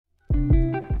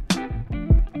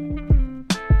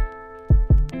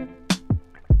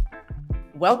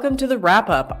Welcome to The Wrap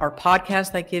Up, our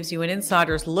podcast that gives you an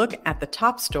insider's look at the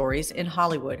top stories in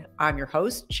Hollywood. I'm your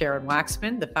host, Sharon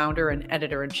Waxman, the founder and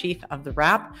editor-in-chief of The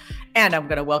Wrap, and I'm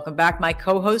going to welcome back my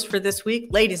co-host for this week,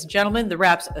 ladies and gentlemen, The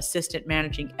Wrap's assistant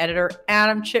managing editor,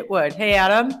 Adam Chitwood. Hey,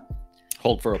 Adam.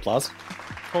 Hold for applause.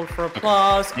 Hold for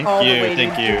applause. Thank all you, the way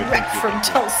thank you, direct from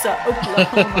Tulsa,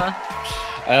 Oklahoma.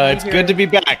 It's good to be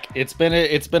back. It's been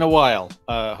a while.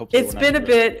 Hopefully it's been a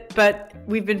bit, but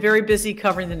we've been very busy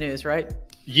covering the news, right?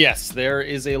 Yes, there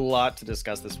is a lot to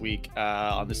discuss this week.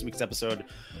 On this week's episode,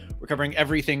 we're covering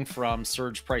everything from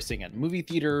surge pricing at movie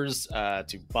theaters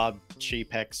to Bob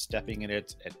Chapek stepping in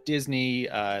it at Disney.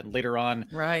 And later on,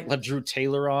 right, we'll have Drew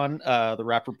Taylor on, the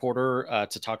Wrap reporter,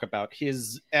 to talk about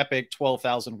his epic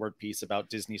 12,000 word piece about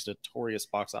Disney's notorious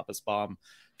box office bomb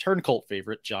turned cult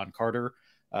favorite, John Carter,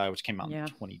 which came out in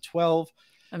 2012.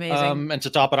 Amazing. And to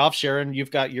top it off, Sharon,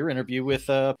 you've got your interview with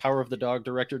Power of the Dog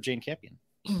director Jane Campion.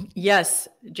 Yes,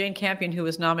 Jane Campion, who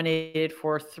was nominated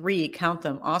for 3, count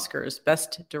them, Oscars,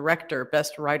 Best Director,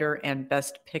 Best Writer, and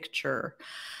Best Picture.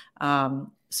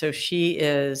 So she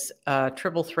is a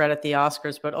triple threat at the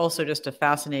Oscars, but also just a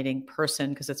fascinating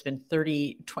person because it's been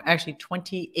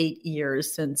 28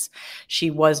 years since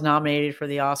she was nominated for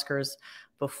the Oscars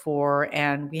before.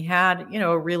 And we had,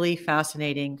 a really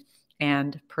fascinating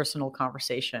and personal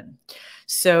conversation.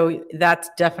 So that's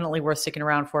definitely worth sticking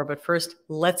around for. But first,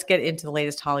 let's get into the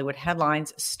latest Hollywood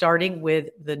headlines, starting with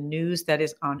the news that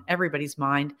is on everybody's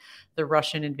mind, the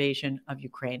Russian invasion of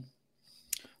Ukraine.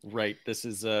 Right. This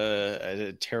is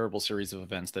a terrible series of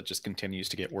events that just continues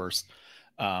to get worse.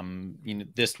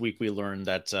 This week we learned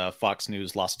that Fox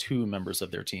News lost 2 members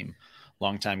of their team,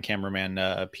 longtime cameraman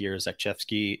Pierre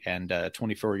Zakchevsky and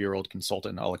 24-year-old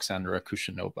consultant Alexandra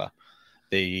Kushinova.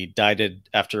 They died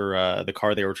after the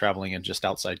car they were traveling in just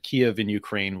outside Kiev in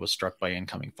Ukraine was struck by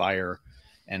incoming fire.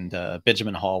 And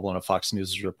Benjamin Hall, one of Fox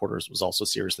News' reporters, was also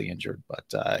seriously injured,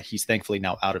 but he's thankfully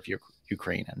now out of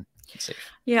Ukraine and safe.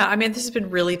 Yeah, I mean, this has been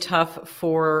really tough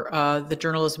for the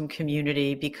journalism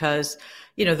community because,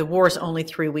 the war is only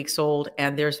 3 weeks old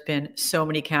and there's been so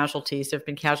many casualties. There have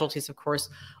been casualties, of course,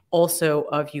 also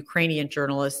of Ukrainian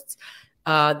journalists.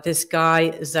 This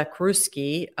guy,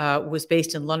 Zakruski, was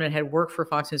based in London, had worked for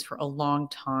Fox News for a long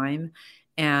time.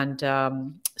 And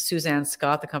Suzanne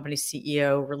Scott, the company's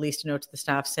CEO, released a note to the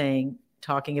staff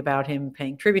talking about him,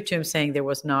 paying tribute to him, saying there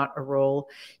was not a role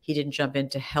he didn't jump in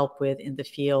to help with in the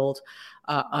field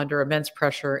under immense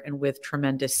pressure and with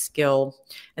tremendous skill.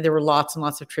 And there were lots and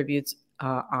lots of tributes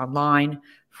online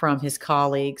from his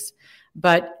colleagues.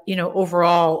 But,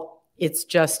 overall, it's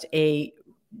just a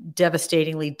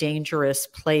devastatingly dangerous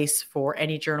place for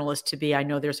any journalist to be. I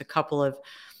know there's a couple of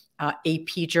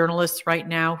AP journalists right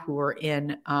now who are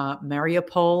in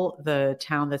Mariupol, the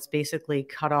town that's basically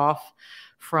cut off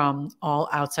from all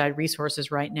outside resources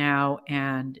right now.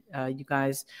 And you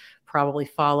guys probably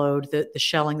followed the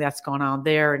shelling that's gone on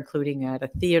there, including at a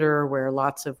theater where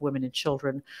lots of women and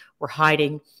children were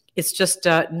hiding. It's just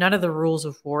none of the rules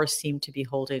of war seem to be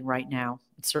holding right now.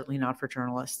 It's certainly not for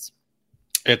journalists.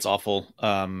 It's awful,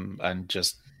 and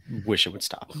just wish it would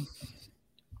stop.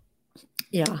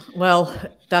 Yeah, well,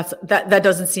 that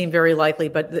doesn't seem very likely.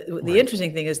 But the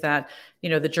interesting thing is that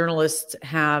the journalists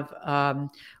have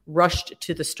rushed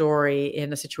to the story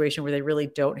in a situation where they really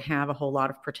don't have a whole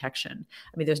lot of protection.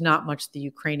 I mean, there's not much the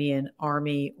Ukrainian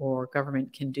army or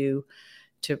government can do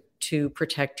to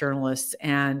protect journalists.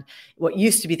 And what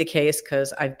used to be the case,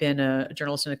 because I've been a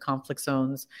journalist in conflict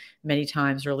zones many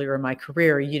times earlier in my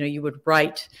career, you would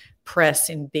write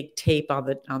press in big tape on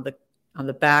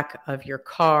the back of your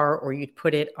car, or you'd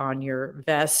put it on your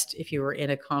vest if you were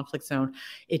in a conflict zone.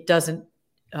 It doesn't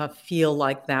feel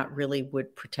like that really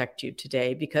would protect you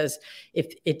today, because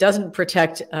if it doesn't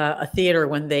protect a theater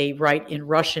when they write in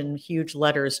Russian huge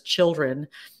letters, children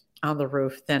on the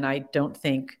roof, then I don't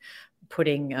think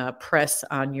putting press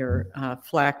on your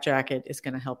flak jacket is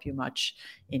going to help you much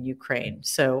in Ukraine.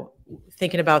 So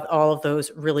thinking about all of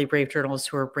those really brave journalists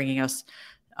who are bringing us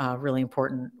a really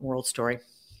important world story.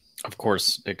 Of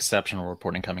course, exceptional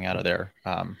reporting coming out of there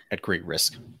at great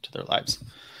risk to their lives.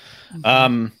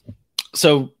 Mm-hmm.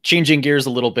 So changing gears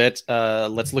a little bit,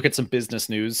 let's look at some business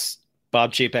news.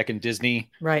 Bob Chapek and Disney.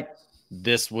 Right.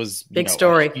 This was big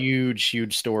story. A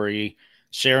huge story.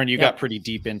 Sharon, you got pretty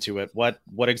deep into it. What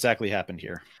exactly happened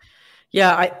here?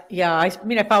 I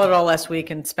mean, I followed it all last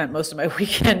week and spent most of my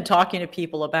weekend talking to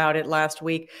people about it last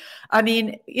week. I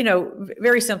mean,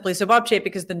 very simply, so Bob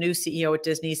Chapek is the new CEO at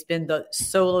Disney. He's been the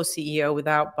solo CEO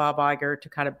without Bob Iger to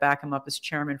kind of back him up as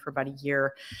chairman for about a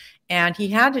year. And he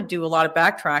had to do a lot of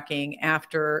backtracking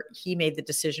after he made the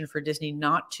decision for Disney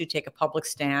not to take a public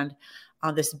stand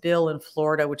on this bill in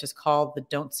Florida, which is called the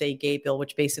Don't Say Gay bill,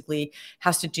 which basically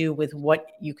has to do with what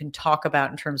you can talk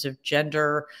about in terms of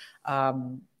gender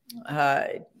in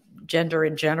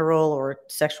general or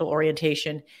sexual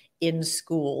orientation in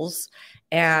schools.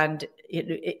 And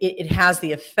it has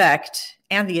the effect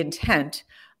and the intent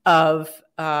of,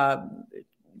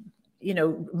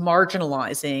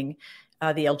 marginalizing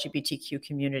the LGBTQ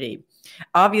community.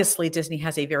 Obviously, Disney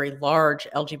has a very large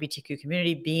LGBTQ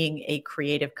community, being a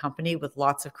creative company with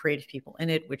lots of creative people in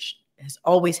it, which has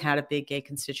always had a big gay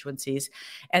constituencies.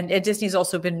 And Disney's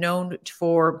also been known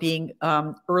for being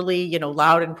early,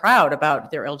 loud and proud about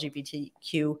their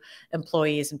LGBTQ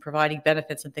employees and providing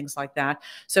benefits and things like that.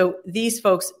 So these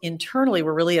folks internally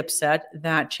were really upset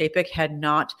that Chapek had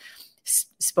not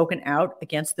spoken out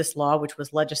against this law, which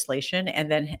was legislation,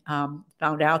 and then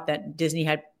found out that Disney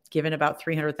had given about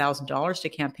 $300,000 to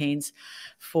campaigns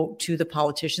to the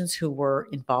politicians who were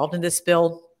involved in this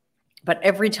bill. But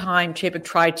every time Chapek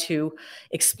tried to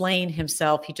explain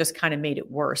himself, he just kind of made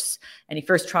it worse. And he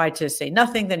first tried to say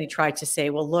nothing. Then he tried to say,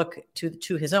 well, look,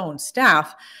 to his own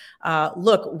staff,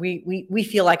 look, we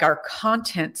feel like our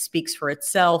content speaks for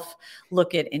itself.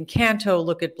 Look at Encanto,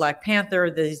 look at Black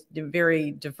Panther, the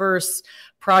very diverse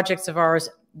projects of ours.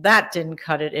 That didn't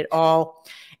cut it at all.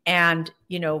 And,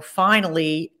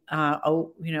 finally,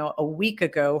 a week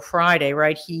ago, Friday,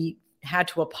 right, he had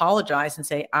to apologize and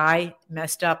say, I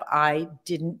messed up. I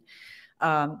didn't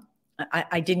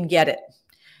get it.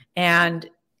 And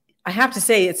I have to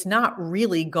say, it's not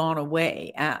really gone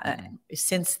away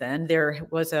since then. There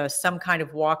was some kind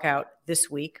of walkout this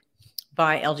week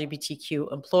by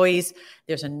LGBTQ employees.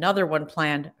 There's another one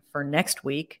planned for next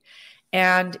week.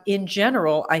 And in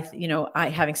general, I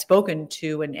having spoken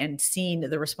to and seen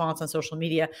the response on social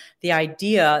media, the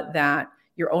idea that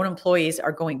your own employees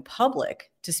are going public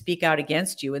to speak out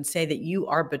against you and say that you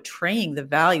are betraying the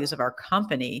values of our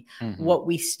company, what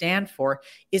we stand for,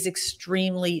 is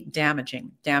extremely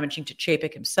damaging to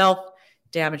Chapek himself,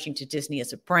 damaging to Disney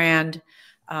as a brand.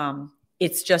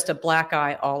 It's just a black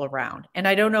eye all around. And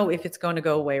I don't know if it's going to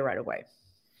go away right away.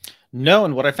 No,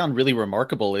 and what I found really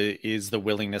remarkable is the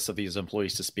willingness of these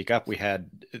employees to speak up. We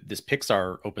had this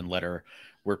Pixar open letter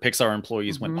where Pixar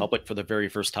employees went public for the very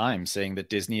first time, saying that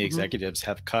Disney executives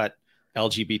have cut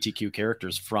LGBTQ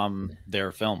characters from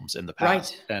their films in the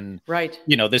past. Right.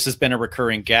 And, this has been a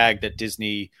recurring gag that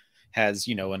Disney has,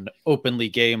 an openly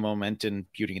gay moment in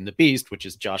Beauty and the Beast, which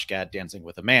is Josh Gad dancing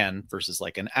with a man versus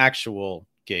like an actual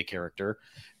gay character.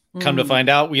 Come to find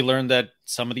out, we learned that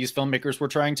some of these filmmakers were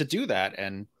trying to do that,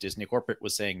 and Disney corporate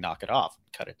was saying, knock it off,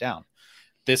 cut it down.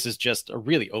 This is just a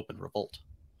really open revolt.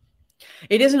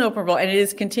 It is an open revolt, and it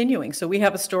is continuing. So we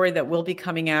have a story that will be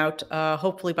coming out,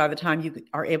 hopefully by the time you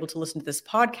are able to listen to this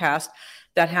podcast,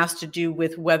 that has to do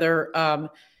with whether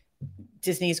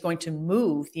Disney is going to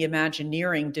move the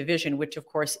Imagineering division, which of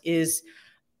course is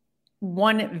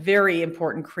one very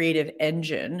important creative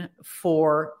engine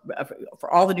for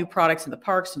all the new products in the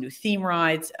parks, new theme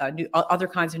rides, other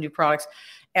kinds of new products,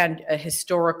 and a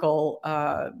historical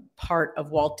part of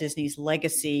Walt Disney's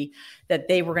legacy, that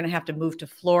they were going to have to move to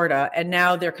Florida. And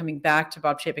now they're coming back to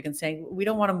Bob Chapek and saying, we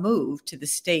don't want to move to the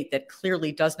state that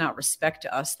clearly does not respect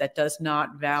us, that does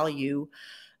not value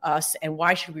us. And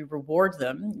why should we reward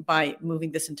them by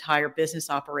moving this entire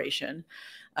business operation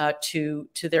to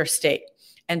their state?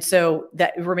 And so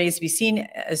that remains to be seen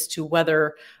as to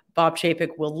whether Bob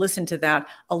Chapek will listen to that.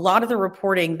 A lot of the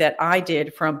reporting that I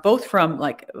did from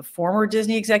like former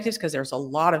Disney executives, because there's a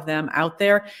lot of them out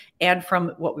there, and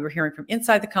from what we were hearing from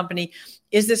inside the company,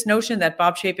 is this notion that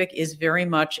Bob Chapek is very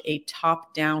much a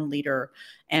top-down leader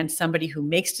and somebody who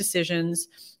makes decisions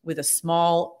with a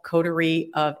small coterie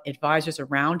of advisors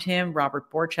around him. Robert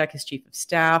Borchak, his chief of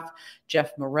staff,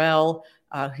 Jeff Morrell,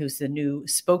 who's the new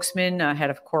spokesman, head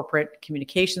of corporate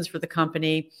communications for the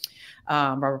company.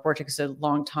 Robert Borchak is a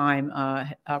longtime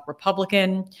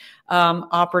Republican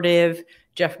operative.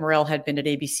 Jeff Morrell had been at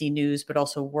ABC News, but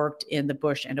also worked in the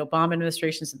Bush and Obama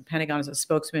administrations in the Pentagon as a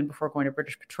spokesman before going to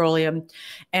British Petroleum.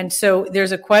 And so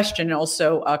there's a question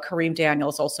also, Kareem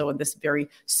Daniels, also in this very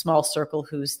small circle,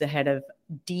 who's the head of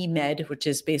DMED, which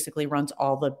is basically runs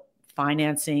all the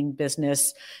financing,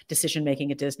 business,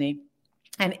 decision-making at Disney.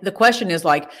 And the question is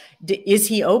like, is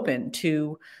he open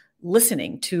to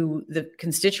listening to the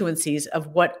constituencies of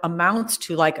what amounts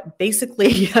to, like,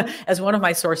 basically, as one of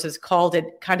my sources called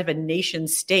it, kind of a nation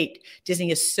state.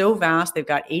 Disney is so vast. They've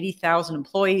got 80,000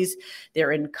 employees.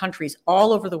 They're in countries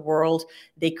all over the world.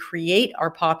 They create our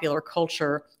popular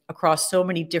culture across so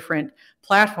many different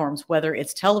platforms, whether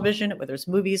it's television, whether it's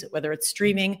movies, whether it's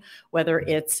streaming, whether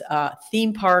it's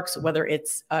theme parks, whether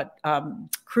it's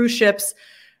cruise ships,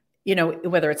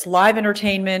 whether it's live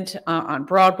entertainment on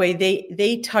Broadway.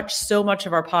 They touch so much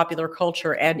of our popular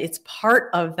culture, and it's part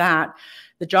of that.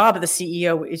 The job of the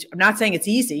CEO is, I'm not saying it's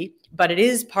easy, but it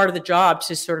is part of the job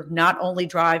to sort of not only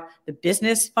drive the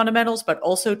business fundamentals, but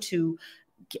also to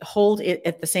hold it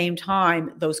at the same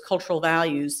time, those cultural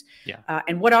values. Yeah.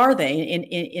 And what are they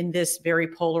in this very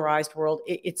polarized world?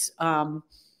 It's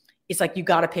like, you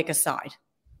got to pick a side.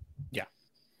 Yeah.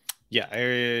 Yeah.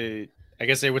 I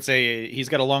guess I would say he's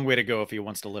got a long way to go if he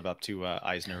wants to live up to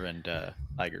Eisner and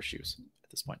Iger's shoes at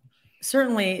this point.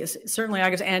 Certainly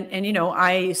Iger's. And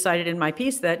I cited in my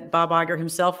piece that Bob Iger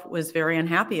himself was very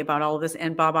unhappy about all of this.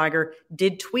 And Bob Iger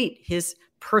did tweet his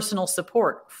personal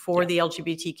support for the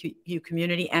LGBTQ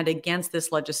community and against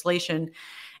this legislation.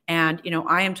 And,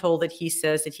 I am told that he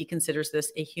says that he considers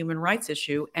this a human rights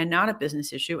issue and not a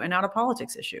business issue and not a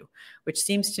politics issue, which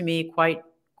seems to me quite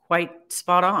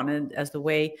spot on, and as the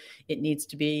way it needs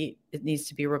to be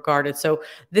regarded. So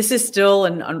this is still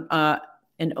an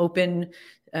open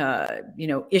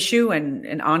issue and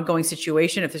an ongoing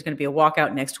situation. If there's going to be a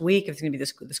walkout next week, if there's going to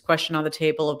be this question on the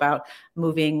table about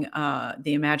moving the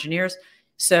Imagineers.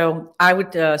 So I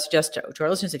would suggest to our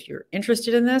listeners, if you're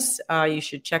interested in this, you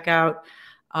should check out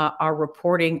our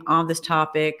reporting on this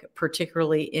topic,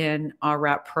 particularly in our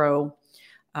Wrap Pro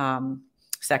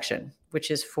section,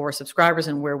 which is for subscribers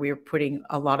and where we're putting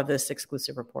a lot of this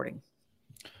exclusive reporting.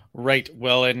 Right.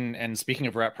 Well, and speaking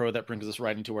of Wrap Pro, that brings us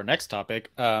right into our next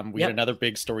topic. We had another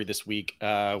big story this week,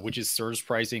 which is surge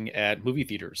pricing at movie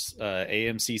theaters.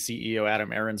 AMC CEO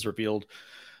Adam Aarons revealed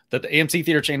that the AMC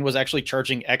theater chain was actually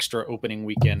charging extra opening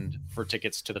weekend for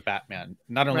tickets to the Batman.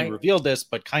 Not only revealed this,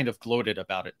 but kind of gloated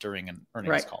about it during an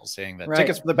earnings call, saying that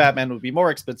tickets for the Batman would be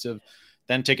more expensive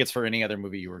than tickets for any other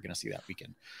movie you were going to see that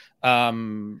weekend.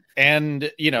 And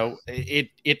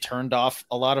it turned off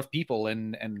a lot of people,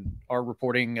 and our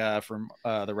reporting from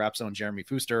the Wrap Zone, Jeremy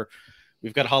Fooster,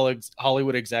 we've got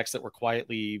Hollywood execs that were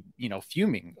quietly,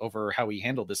 fuming over how he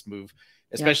handled this move,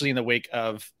 especially in the wake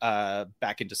of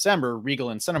back in December,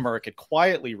 Regal and Cinemark had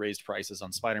quietly raised prices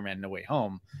on Spider-Man No Way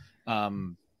Home.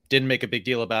 Didn't make a big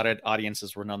deal about it.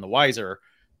 Audiences were none the wiser.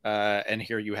 And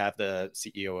here you have the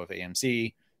CEO of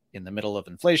AMC in the middle of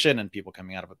inflation and people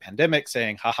coming out of a pandemic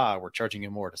saying, haha, we're charging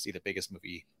you more to see the biggest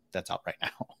movie that's out right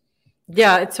now.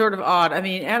 Yeah, it's sort of odd. I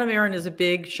mean, Adam Aron is a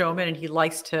big showman and he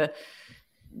likes to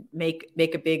make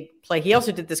a big play. He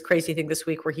also did this crazy thing this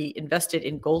week where he invested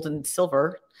in gold and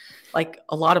silver, like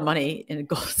a lot of money in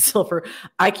gold and silver.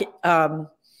 I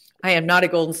am not a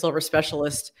gold and silver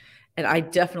specialist, and I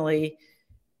definitely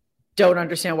don't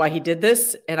understand why he did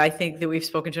this. And I think that we've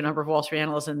spoken to a number of Wall Street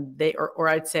analysts, and they, or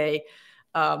I'd say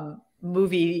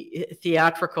movie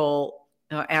theatrical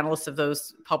analysts of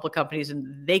those public companies,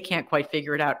 and they can't quite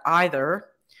figure it out either.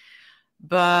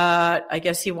 But I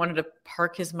guess he wanted to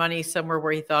park his money somewhere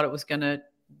where he thought it was going to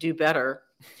do better.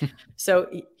 So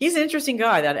he's an interesting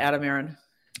guy, that Adam Aron.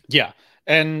 Yeah.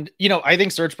 And, I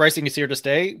think surge pricing is here to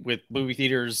stay with movie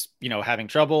theaters, having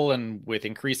trouble, and with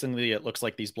increasingly, it looks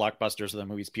like these blockbusters are the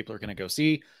movies people are going to go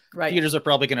see. Right. Theaters are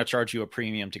probably going to charge you a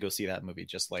premium to go see that movie,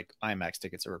 just like IMAX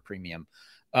tickets are a premium.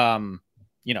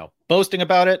 Boasting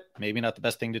about it, maybe not the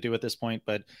best thing to do at this point,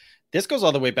 but this goes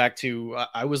all the way back to,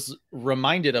 I was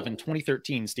reminded of in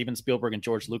 2013, Steven Spielberg and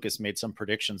George Lucas made some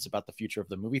predictions about the future of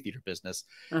the movie theater business.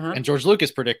 And George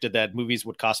Lucas predicted that movies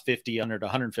would cost $50 to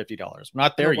 $150. We're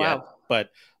not there yet, but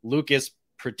Lucas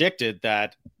predicted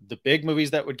that the big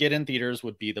movies that would get in theaters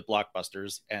would be the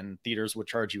blockbusters, and theaters would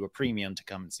charge you a premium to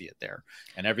come and see it there,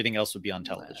 and everything else would be on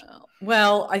television.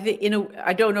 Well, I think,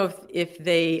 I don't know if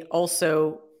they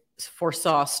also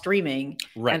foresaw streaming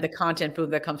and the content boom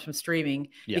that comes from streaming,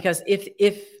 because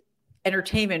if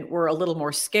entertainment were a little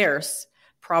more scarce,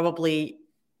 probably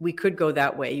we could go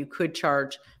that way. You could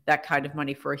charge that kind of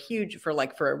money for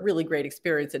a really great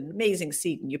experience, an amazing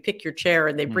seat, and you pick your chair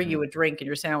and they bring you a drink and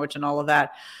your sandwich and all of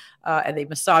that, and they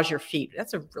massage your feet.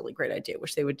 That's a really great idea.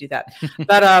 Wish they would do that.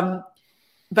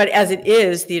 But as it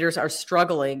is, theaters are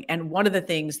struggling. And one of the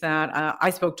things that I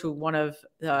spoke to one of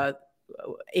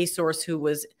a source who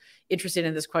was interested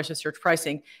in this question of surge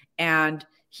pricing, and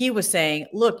he was saying,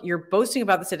 look, you're boasting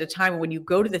about this at a time when you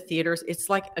go to the theaters, it's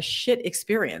like a shit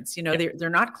experience. You know, they're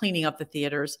not cleaning up the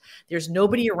theaters. There's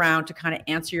nobody around to kind of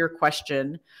answer your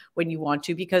question when you want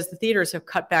to, because the theaters have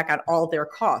cut back on all their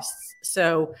costs.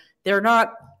 So they're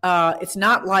not, it's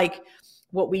not like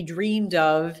what we dreamed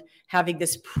of, having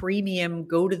this premium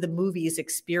go to the movies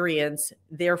experience.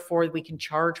 Therefore, we can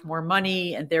charge more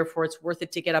money, and therefore it's worth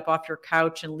it to get up off your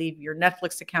couch and leave your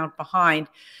Netflix account behind.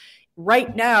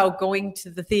 Right now, going to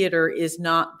the theater is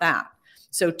not that.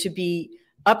 So to be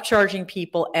upcharging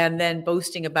people and then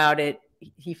boasting about it,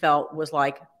 he felt was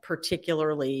like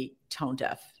particularly tone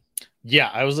deaf. Yeah,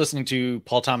 I was listening to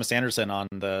Paul Thomas Anderson on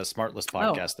the Smartlist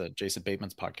podcast, the Jason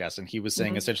Bateman's podcast, and he was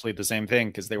saying essentially the same thing,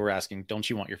 because they were asking, don't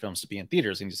you want your films to be in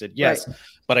theaters? And he said, yes,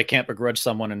 but I can't begrudge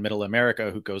someone in middle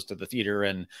America who goes to the theater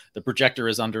and the projector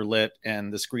is underlit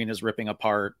and the screen is ripping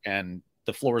apart and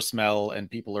the floor smell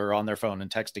and people are on their phone and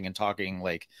texting and talking.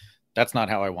 Like, that's not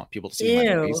how I want people to see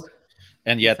my movies.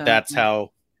 And yet that's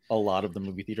how a lot of the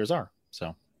movie theaters are.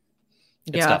 So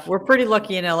yeah, tough. We're pretty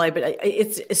lucky in LA, but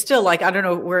it's still like, I don't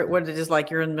know what it is like.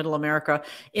 You're in middle America.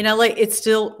 In LA, it's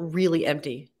still really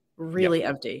empty,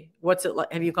 empty. What's it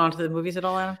like? Have you gone to the movies at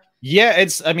all, Adam? Yeah,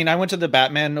 I mean, I went to the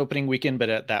Batman opening weekend,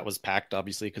 but that was packed,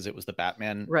 obviously, because it was the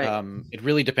Batman. Right. It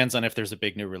really depends on if there's a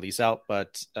big new release out,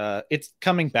 but it's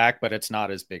coming back, but it's not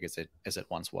as big as it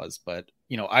once was. But,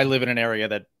 you know, I live in an area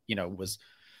that, you know, was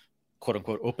quote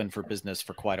unquote open for business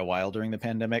for quite a while during the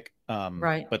pandemic.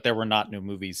 But there were not new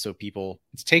movies. So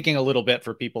it's taking a little bit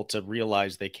for people to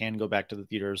realize they can go back to the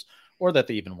theaters, or that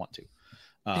they even want to.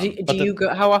 Do you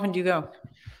go? How often do you go?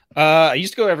 I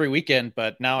used to go every weekend,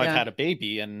 but now I've had a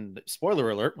baby, and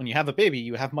spoiler alert, when you have a baby,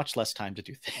 you have much less time to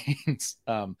do things.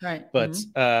 But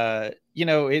you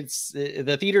know, it's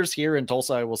the theaters here in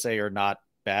Tulsa, I will say, are not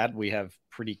bad. We have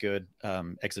pretty good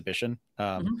exhibition.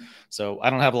 So I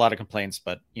don't have a lot of complaints,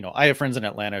 but you know, I have friends in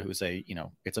Atlanta who say, you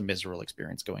know, it's a miserable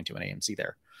experience going to an AMC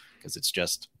there, because it's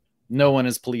just, no one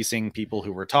is policing people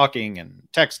who were talking and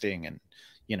texting, and,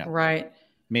 you know,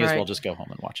 may as well just go home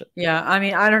and watch it. Yeah. I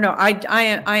mean, I don't know.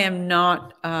 I am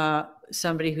not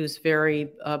somebody who's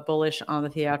very bullish on the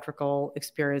theatrical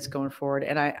experience going forward.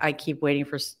 And I keep waiting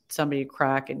for somebody to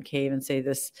crack and cave and say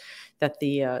that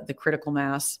the critical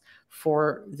mass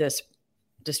for this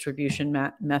distribution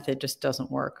method just doesn't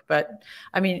work. But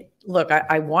I mean, look,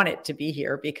 I want it to be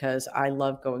here because I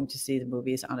love going to see the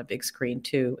movies on a big screen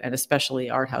too, and especially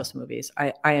art house movies.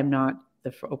 I am not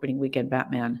the opening weekend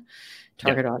Batman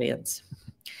target audience.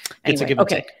 Anyway, it's a give and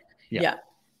take. Yeah.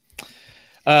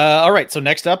 All right. So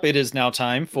next up, it is now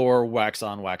time for Wax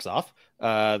On, Wax Off.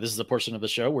 This is a portion of the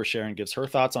show where Sharon gives her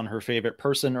thoughts on her favorite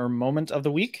person or moment of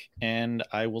the week, and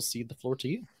I will cede the floor to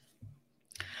you.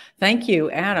 Thank you,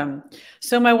 Adam.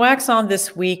 So my wax on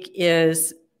this week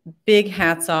is big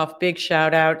hats off, big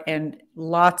shout out, and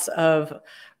lots of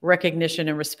recognition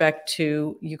and respect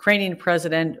to Ukrainian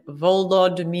President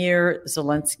Volodymyr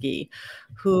Zelensky,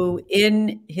 who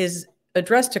in his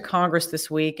address to Congress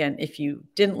this week, and if you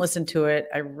didn't listen to it,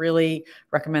 I really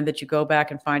recommend that you go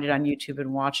back and find it on YouTube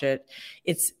and watch it.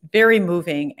 It's very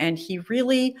moving, and he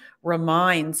really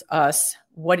reminds us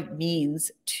what it means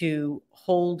to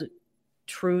hold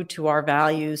true to our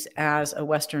values as a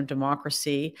Western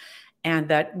democracy, and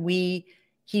that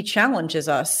he challenges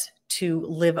us to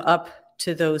live up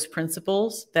to those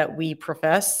principles that we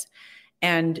profess,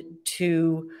 and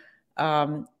to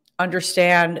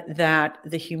understand that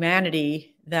the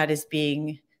humanity that is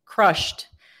being crushed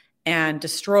and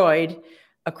destroyed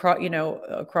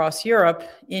across Europe,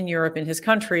 in his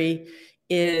country,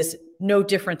 is no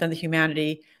different than the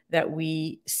humanity that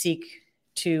we seek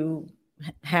to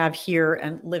have here,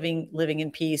 and living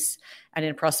in peace and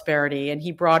in prosperity. And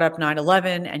he brought up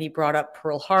 9/11, and he brought up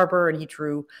Pearl Harbor, and he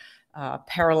drew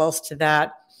parallels to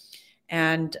that.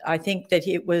 And I think that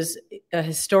it was a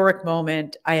historic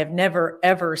moment. I have never,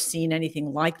 ever seen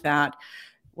anything like that,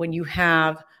 when you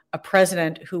have a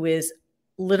president who is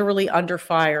literally under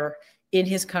fire in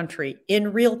his country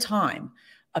in real time,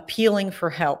 appealing for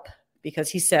help, because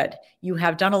he said, you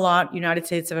have done a lot, United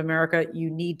States of America, you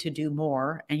need to do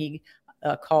more. And he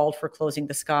called for closing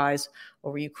the skies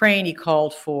over Ukraine. He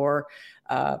called for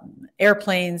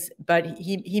airplanes, but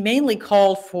he mainly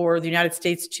called for the United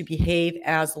States to behave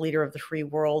as the leader of the free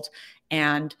world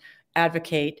and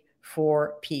advocate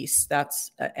for peace.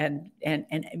 That's and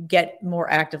get more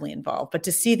actively involved. But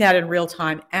to see that in real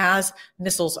time, as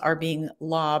missiles are being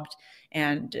lobbed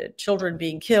and children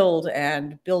being killed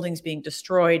and buildings being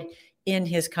destroyed in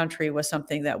his country, was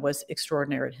something that was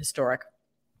extraordinary and historic.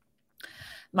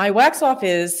 My wax off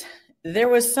is there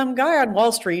was some guy on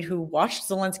Wall Street who watched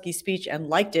Zelensky's speech and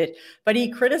liked it, but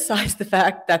he criticized the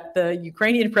fact that the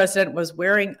Ukrainian president was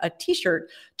wearing a T-shirt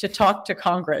to talk to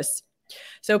Congress.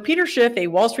 So Peter Schiff, a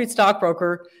Wall Street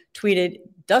stockbroker, tweeted,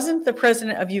 "Doesn't the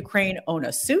president of Ukraine own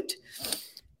a suit?"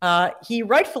 He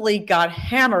rightfully got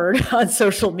hammered on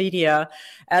social media,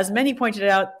 as many pointed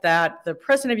out that the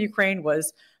president of Ukraine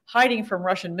was hiding from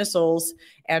Russian missiles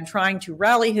and trying to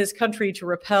rally his country to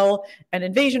repel an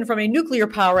invasion from a nuclear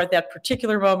power at that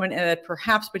particular moment, and that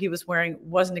perhaps what he was wearing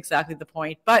wasn't exactly the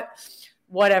point. But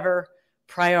whatever,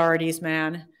 priorities,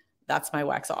 man. That's my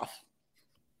wax off.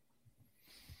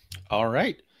 All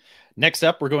right. Next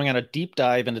up, we're going on a deep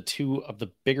dive into two of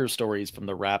the bigger stories from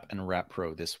the Wrap and Wrap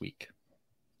Pro this week.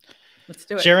 Let's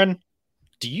do it. Sharon,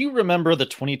 do you remember the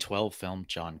 2012 film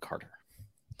John Carter?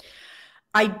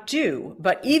 I do,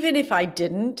 but even if I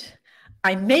didn't,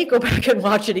 I may go back and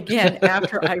watch it again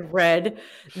after I read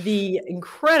the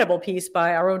incredible piece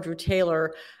by our own Drew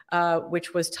Taylor,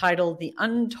 which was titled "The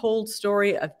Untold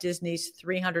Story of Disney's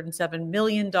 $307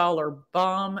 Million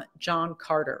Bomb, John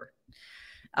Carter."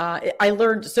 I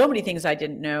learned so many things I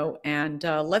didn't know, and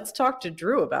let's talk to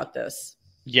Drew about this.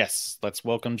 Yes, let's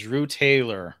welcome Drew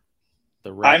Taylor.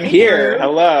 I'm here.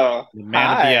 Hello. The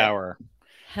man of the hour.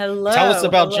 Hello. Tell us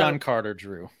about John Carter,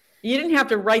 Drew. You didn't have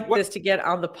to write this to get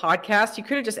on the podcast. You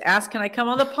could have just asked, "Can I come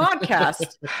on the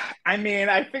podcast?" I mean,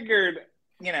 I figured,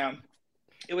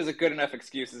 it was a good enough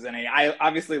excuse as any. I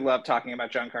obviously love talking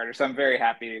about John Carter, so I'm very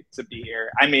happy to be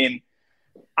here. I mean,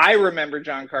 I remember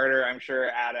John Carter. I'm sure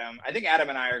I think Adam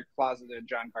and I are closeted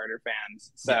John Carter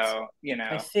fans. So,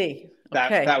 I see.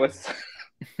 That was,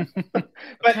 but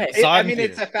okay.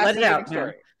 It's a fascinating story.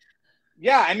 Man.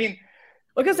 Yeah. I mean,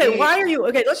 I was going to say, why are you,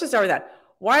 okay, let's just start with that.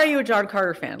 Why are you a John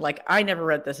Carter fan? Like, I never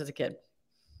read this as a kid.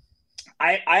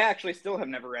 I actually still have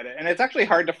never read it. And it's actually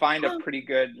hard to find a pretty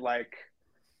good,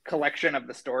 collection of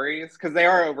the stories, because they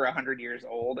are over 100 years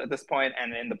old at this point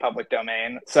and in the public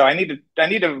domain. So I need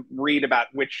to read about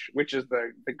which is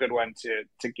the good one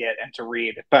to get and to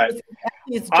read. But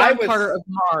it's John Carter of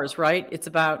Mars, right? It's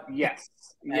about yes.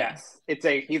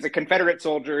 He's a Confederate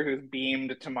soldier who's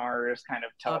beamed to Mars kind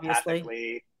of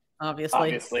telepathically.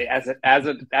 Obviously, as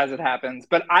it happens.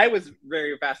 But I was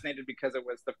very fascinated because it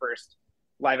was the first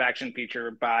live action feature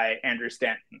by Andrew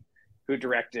Stanton, who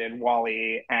directed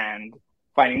WALL-E and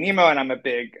Finding Nemo, and I'm a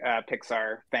big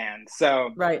Pixar fan.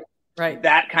 So right.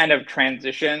 That kind of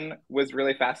transition was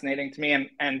really fascinating to me.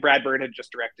 And Brad Bird had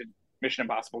just directed Mission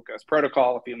Impossible Ghost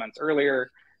Protocol a few months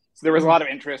earlier. So there was a lot of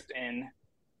interest in,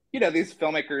 these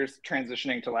filmmakers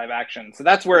transitioning to live action. So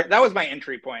that was my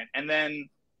entry point. And then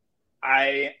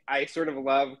I sort of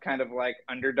love kind of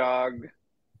underdog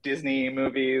Disney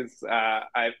movies.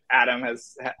 I've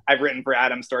written for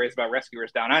Adam stories about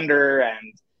Rescuers Down Under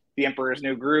and The Emperor's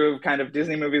New Groove, kind of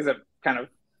Disney movies that kind of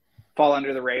fall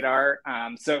under the radar.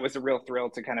 So it was a real thrill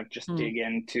to kind of just dig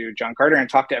into John Carter and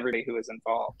talk to everybody who was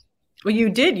involved. Well, you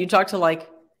did. You talked to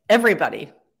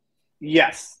everybody.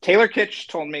 Yes. Taylor Kitsch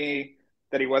told me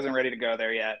that he wasn't ready to go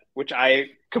there yet, which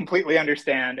I completely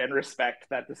understand and respect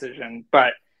that decision.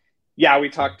 But yeah, we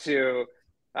talked to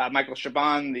Michael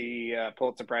Chabon, the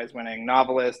Pulitzer Prize winning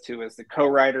novelist who was the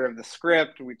co-writer of the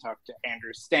script. We talked to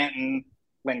Andrew Stanton,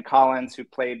 Lynn Collins, who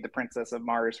played the Princess of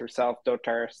Mars herself, Sojat.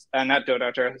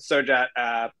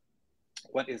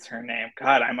 What is her name?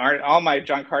 God, all my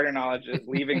John Carter knowledge is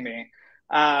leaving me.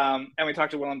 And we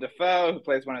talked to Willem Dafoe, who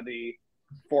plays one of the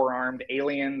four-armed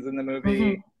aliens in the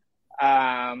movie,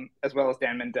 as well as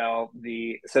Dan Mendel,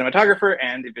 the cinematographer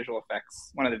and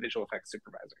one of the visual effects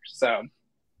supervisors. So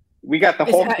we got the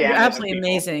whole gamut. Absolutely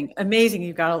amazing. Amazing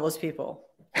you got all those people.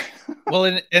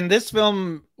 Well, and this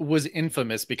film was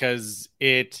infamous because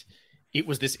it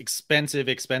was this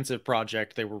expensive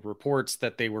project. There were reports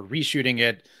that they were reshooting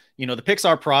it. The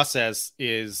Pixar process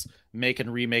is make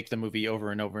and remake the movie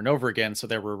over and over and over again. So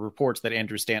there were reports that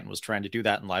Andrew Stanton was trying to do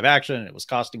that in live action, and it was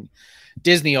costing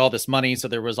Disney all this money. So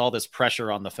there was all this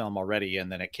pressure on the film already,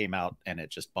 and then it came out and it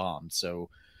just bombed. So,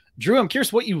 Drew, I'm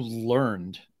curious what you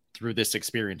learned through this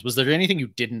experience. Was there anything you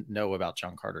didn't know about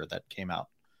John Carter that came out?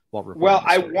 Well,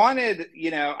 I wanted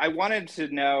to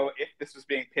know if this was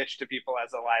being pitched to people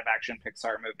as a live action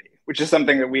Pixar movie, which is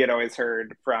something that we had always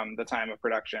heard from the time of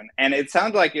production. And it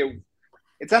sounded like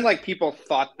people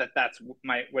thought that that's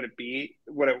what it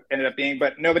ended up being,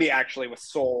 but nobody actually was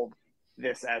sold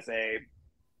this as a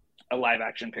live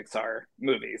action Pixar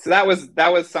movie. So that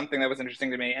was something that was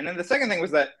interesting to me. And then the second thing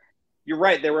was that you're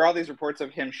right. There were all these reports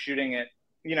of him shooting it.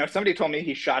 Somebody told me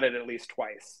he shot it at least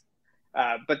twice.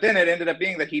 But then it ended up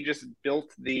being that he just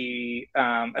built the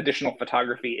additional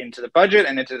photography into the budget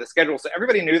and into the schedule. So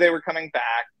everybody knew they were coming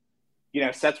back.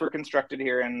 sets were constructed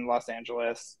here in Los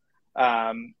Angeles.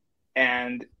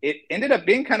 And it ended up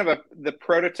being kind of the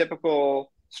prototypical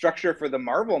structure for the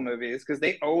Marvel movies, because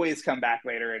they always come back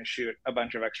later and shoot a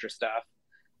bunch of extra stuff.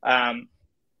 And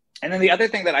then the other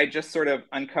thing that I just sort of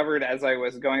uncovered as I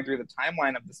was going through the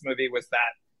timeline of this movie was that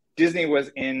Disney was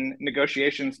in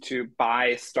negotiations to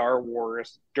buy Star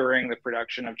Wars during the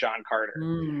production of John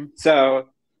Carter. So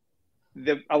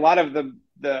a lot of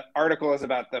the article is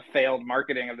about the failed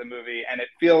marketing of the movie, and it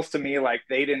feels to me like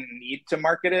they didn't need to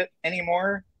market it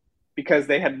anymore because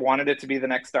they had wanted it to be the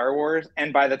next Star Wars.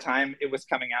 And by the time it was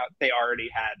coming out, they already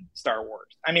had Star Wars.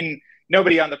 I mean,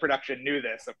 nobody on the production knew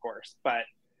this, of course, but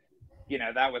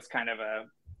that was kind of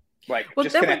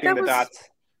connecting the dots.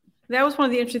 That was one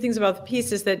of the interesting things about the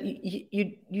piece, is that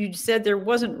you said there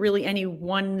wasn't really any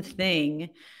one thing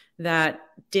that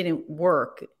didn't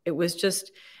work. It was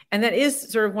just, and that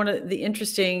is sort of one of the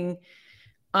interesting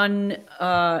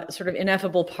sort of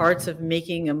ineffable parts of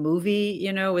making a movie,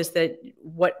 is that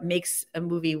what makes a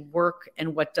movie work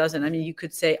and what doesn't. I mean, you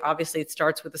could say, obviously, it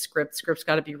starts with a script. Script's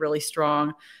got to be really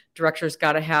strong. Director's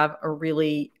got to have a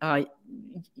really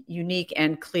unique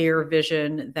and clear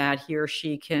vision that he or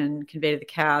she can convey to the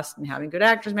cast, and having good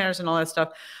actors matters and all that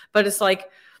stuff. But it's like,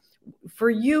 for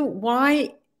you,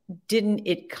 why didn't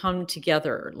it come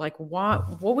together? Like,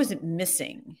 what was it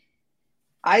missing?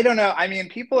 I don't know. I mean,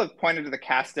 people have pointed to the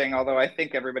casting, although I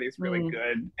think everybody's really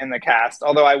good in the cast.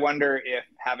 Although I wonder if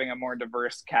having a more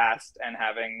diverse cast and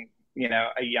having,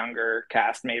 a younger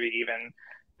cast, maybe even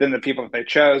than the people that they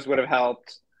chose, would have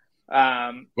helped.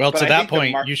 Well, to that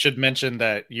point, you should mention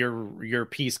that your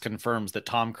piece confirms that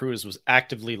Tom Cruise was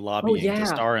actively lobbying to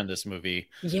star in this movie.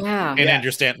 Yeah. And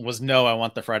Andrew Stanton was, no, I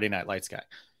want the Friday Night Lights guy.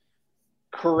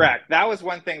 Correct. That was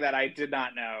one thing that I did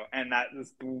not know. And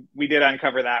we did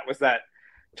uncover that, was that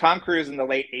Tom Cruise in the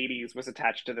late 80s was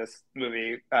attached to this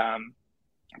movie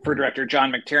for director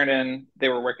John McTiernan. They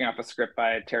were working off a script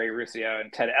by Terry Russo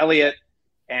and Ted Elliott,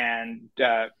 and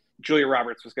Julia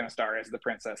Roberts was going to star as the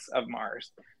Princess of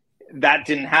Mars. That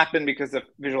didn't happen because the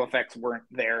visual effects weren't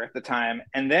there at the time.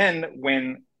 And then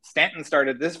when Stanton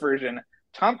started this version,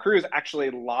 Tom Cruise actually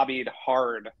lobbied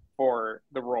hard for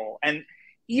the role. And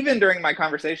even during my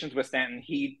conversations with Stanton,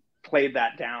 he played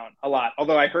that down a lot.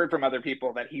 Although I heard from other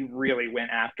people that he really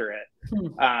went after it.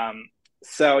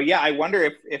 So yeah, I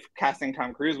wonder if casting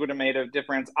Tom Cruise would have made a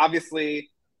difference. Obviously,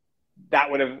 that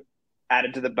would have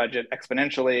added to the budget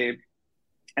exponentially.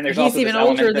 And he's even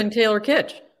older than Taylor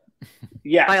Kitsch.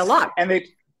 Yes, by a lot. And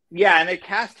they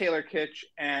cast Taylor Kitsch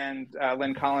and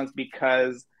Lynn Collins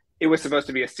because it was supposed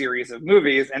to be a series of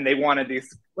movies, and they wanted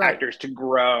these actors to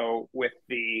grow with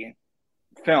the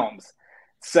films.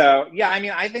 So yeah, I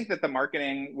mean, I think that the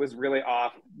marketing was really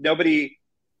off. Nobody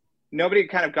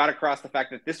kind of got across the fact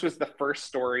that this was the first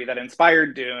story that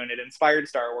inspired Dune. It inspired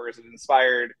Star Wars. It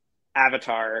inspired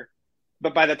Avatar.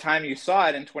 But by the time you saw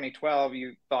it in 2012,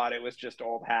 you thought it was just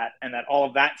old hat, and that all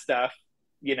of that stuff,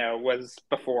 was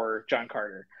before John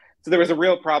Carter. So there was a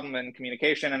real problem in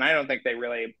communication, and I don't think they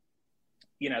really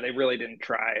didn't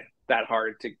try that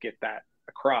hard to get that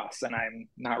across. And I'm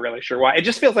not really sure why. It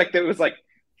just feels like it was like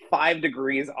 5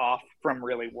 degrees off from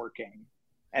really working,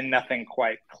 and nothing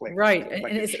quite clicked. Right.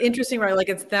 And it's interesting, right? Like,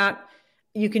 it's that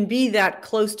you can be that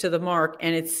close to the mark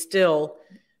and it's still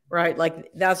right.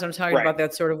 Like, that's what I'm talking about.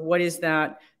 That sort of, what is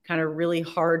that kind of really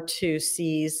hard to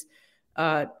seize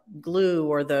glue,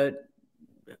 or the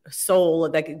soul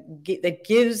that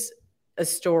gives a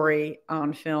story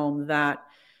on film that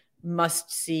must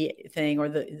see thing,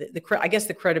 or I guess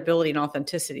the credibility and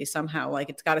authenticity somehow. Like,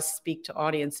 it's got to speak to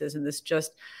audiences, and this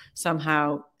just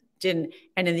somehow didn't.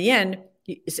 And in the end,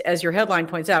 as your headline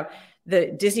points out,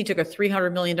 Disney took a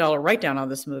 $300 million write down on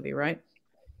this movie, right?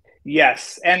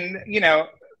 Yes. And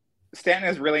Stanton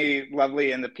is really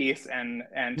lovely in the piece, and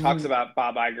talks about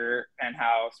Bob Iger and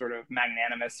how sort of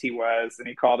magnanimous he was, and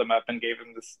he called him up and gave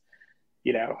him this,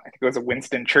 I think it was a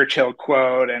Winston Churchill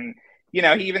quote, and he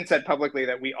even said publicly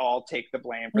that we all take the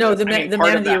blame for this. The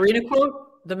man in the arena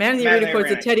quote. The man in the arena quote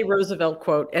is a Teddy Roosevelt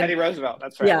quote. And Teddy Roosevelt,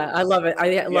 that's right. Yeah, I love it.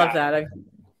 I love that.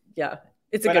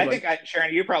 It's a good one. But I think,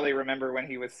 Sharon, you probably remember when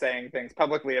he was saying things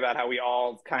publicly about how we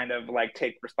all kind of like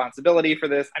take responsibility for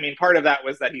this. I mean, part of that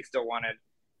was that he still wanted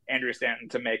Andrew Stanton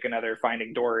to make another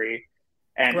Finding Dory,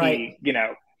 and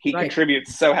he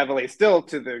contributes so heavily still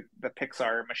to the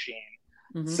Pixar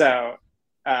machine. So,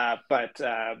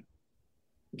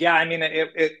 yeah, I mean,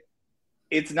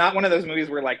 it's not one of those movies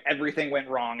where like everything went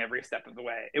wrong every step of the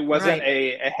way. It wasn't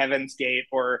a Heaven's Gate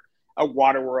or a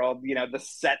Waterworld. The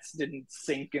sets didn't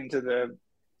sink into the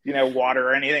water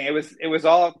or anything. It was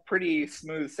all pretty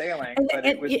smooth sailing.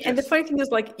 And the funny thing is,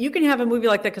 like, you can have a movie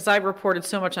like that, because I reported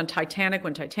so much on Titanic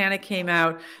when Titanic came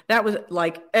out. That was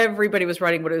like, everybody was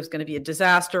writing what it was going to be a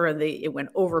disaster, and it went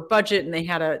over budget, and they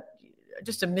had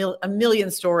just a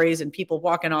million stories and people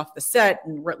walking off the set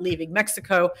and leaving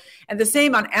Mexico. And the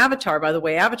same on Avatar, by the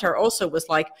way. Avatar also was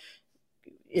like,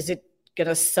 is it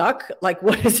gonna suck? Like,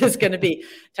 what is this gonna be?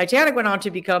 Titanic went on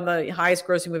to become the highest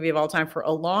grossing movie of all time for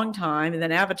a long time, and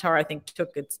then Avatar, I think,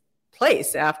 took its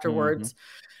place afterwards.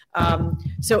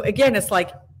 So again, it's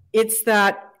like, it's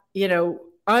that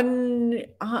really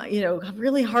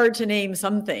hard to name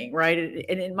something, right?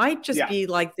 And it might just be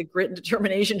like the grit and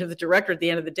determination of the director at the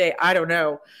end of the day. I don't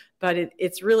know, but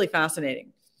it's really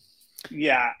fascinating.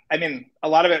 Yeah, I mean, a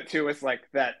lot of it too is like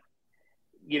that.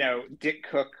 Dick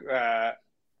Cook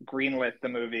greenlit the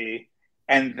movie,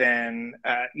 and then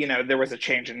there was a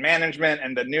change in management,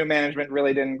 and the new management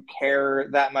really didn't care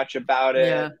that much about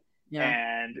it.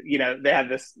 And they had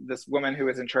this woman who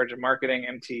was in charge of marketing,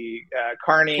 MT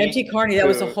Carney. That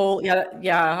was a whole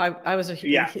I was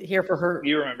here for her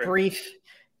brief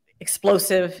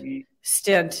explosive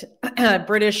stint.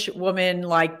 British woman,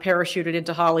 like, parachuted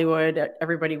into Hollywood.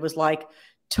 Everybody was like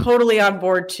totally on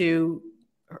board to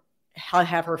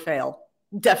have her fail.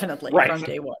 Definitely, from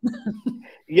day one.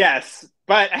 Yes,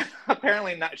 but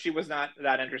apparently not. She was not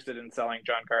that interested in selling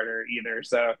John Carter either.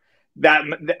 So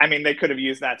they could have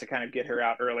used that to kind of get her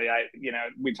out early.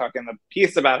 We talk in the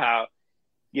piece about how,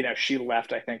 she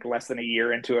left, I think, less than a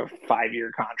year into a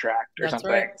 5-year contract or something.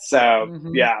 Right. So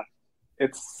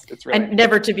it's really, and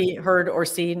never to be heard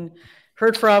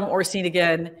from or seen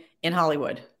again in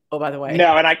Hollywood. Oh, by the way.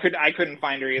 No, and I couldn't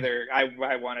find her either.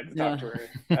 I wanted to talk to her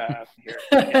here.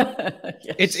 Yes.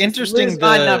 It's interesting. Lose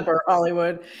my number,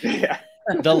 Hollywood. Yeah.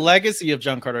 The legacy of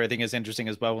John Carter, I think, is interesting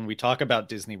as well. When we talk about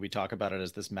Disney, we talk about it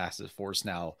as this massive force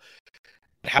now.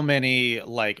 How many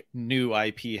new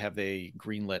IP have they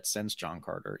greenlit since John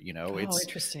Carter? It's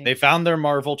interesting. They found their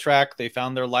Marvel track, they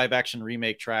found their live action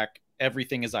remake track.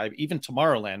 Everything is IP. Even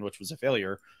Tomorrowland, which was a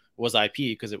failure, was IP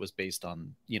because it was based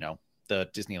on the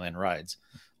Disneyland rides.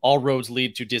 All roads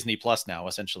lead to Disney Plus now,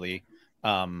 essentially.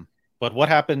 But what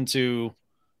happened to,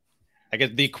 I guess,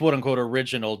 the quote unquote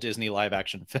original Disney live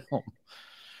action film?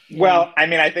 Well, I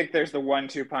mean, I think there's the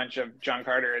 1-2 punch of John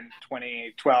Carter in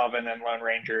 2012 and then Lone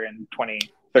Ranger in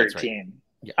 2013. Right.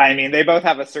 Yeah. I mean, they both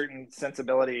have a certain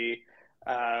sensibility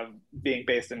of being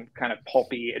based in kind of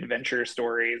pulpy adventure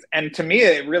stories. And to me,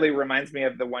 it really reminds me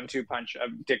of the 1-2 punch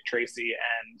of Dick Tracy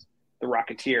and The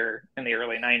Rocketeer in the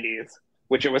early 90s,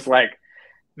 which it was like,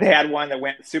 they had one that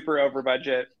went super over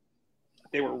budget.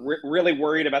 They were really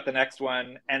worried about the next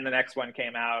one, and the next one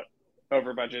came out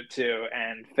over budget too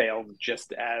and failed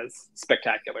just as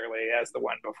spectacularly as the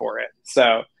one before it.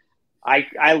 So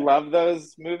I love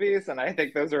those movies, and I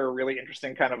think those are a really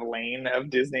interesting kind of lane of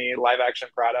Disney live action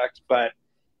product. But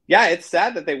yeah, it's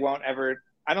sad that they won't ever,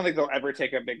 I don't think they'll ever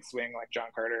take a big swing like John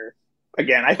Carter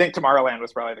again. I think Tomorrowland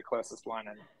was probably the closest one,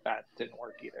 and that didn't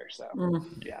work either. So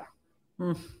yeah.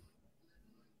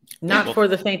 Not for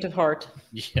the faint of heart.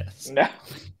 Yes.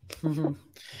 No.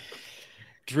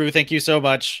 Drew, thank you so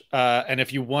much. And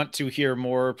if you want to hear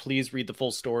more, please read the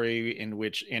full story, in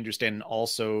which Andrew Stanton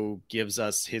also gives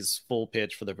us his full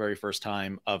pitch for the very first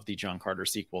time of the John Carter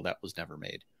sequel that was never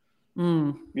made.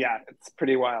 Yeah, it's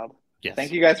pretty wild. Yes.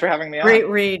 Thank you guys for having me on. Great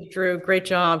read, Drew. Great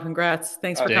job. Congrats.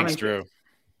 Thanks for coming. Thanks, Drew.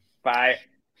 Bye.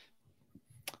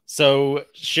 So,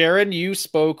 Sharon, you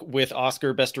spoke with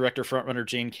Oscar Best Director frontrunner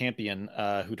Jane Campion,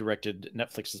 who directed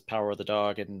Netflix's Power of the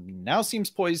Dog, and now seems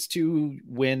poised to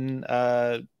win,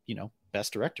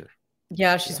 Best Director.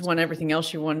 Yeah, she's won everything else.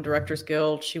 She won Directors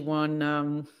Guild. She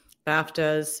won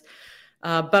BAFTAs.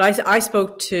 But I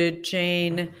spoke to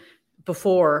Jane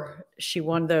before she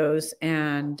won those,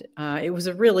 and it was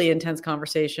a really intense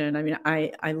conversation. I mean,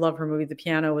 I love her movie. The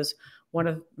Piano was one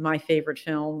of my favorite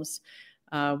films.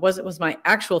 Was my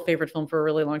actual favorite film for a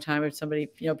really long time. If somebody,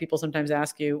 people sometimes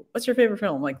ask you, what's your favorite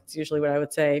film? Like, it's usually what I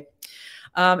would say.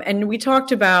 And we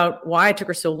talked about why it took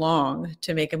her so long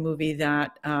to make a movie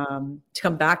that, to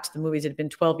come back to the movies. It had been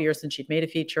 12 years since she'd made a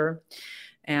feature,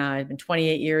 and it had been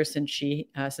 28 years since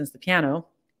The Piano.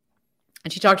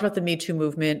 And she talked about the Me Too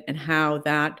movement and how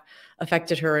that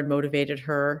affected her and motivated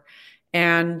her.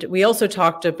 And we also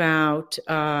talked about,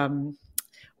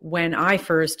 when I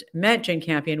first met Jane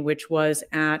Campion, which was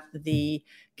at the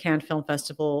Cannes Film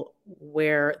Festival,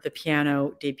 where The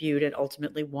Piano debuted and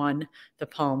ultimately won the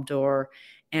Palme d'Or.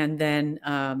 And then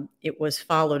it was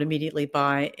followed immediately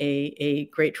by a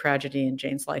great tragedy in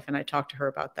Jane's life. And I talked to her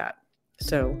about that.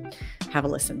 So have a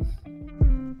listen.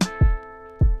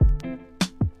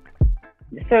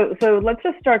 So let's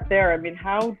just start there. I mean,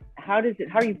 how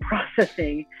are you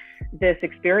processing this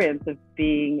experience of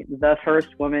being the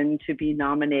first woman to be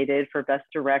nominated for Best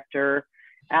Director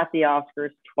at the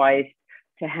Oscars twice,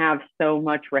 to have so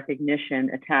much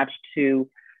recognition attached to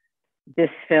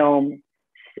this film,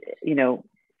 so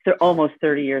almost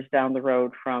 30 years down the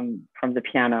road from The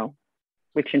Piano,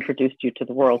 which introduced you to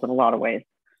the world in a lot of ways?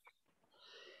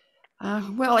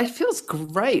 Well, it feels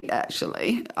great,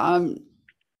 actually.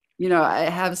 I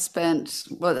have spent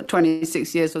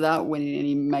 26 years without winning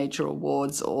any major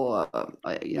awards, or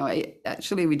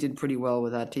actually we did pretty well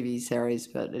with our TV series,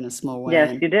 but in a small way.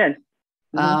 Yes, you did.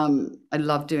 Mm-hmm. I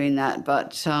love doing that,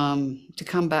 but to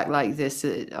come back like this,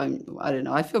 I don't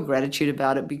know. I feel gratitude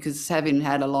about it, because having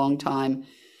had a long time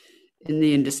in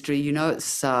the industry,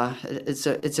 it's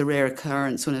a rare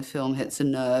occurrence when a film hits a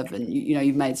nerve, and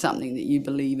you've made something that you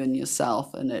believe in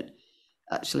yourself, and it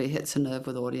actually hits a nerve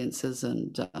with audiences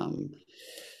and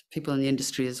people in the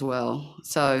industry as well.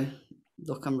 So,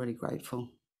 look, I'm really grateful.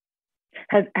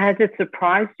 Has it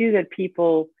surprised you that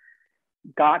people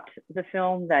got the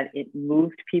film, that it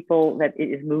moved people, that it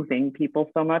is moving people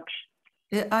so much?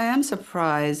 I am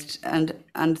surprised and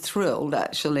thrilled,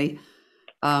 actually,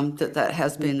 that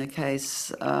has been the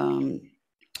case. But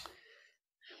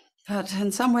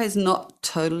in some ways not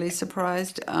totally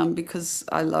surprised, because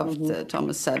I loved the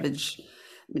Thomas Savage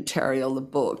material, the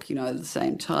book, the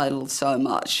same title, so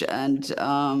much. And it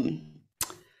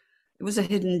was a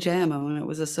hidden gem. I mean, it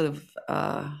was a sort of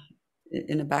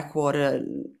in a backwater,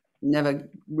 never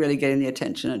really getting the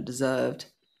attention it deserved.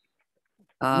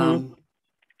 So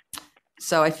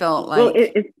I felt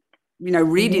like,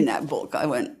 reading that book, I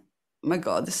went, oh my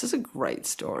God, this is a great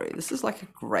story. This is like a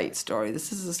great story.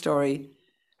 This is a story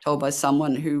told by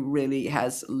someone who really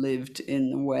has lived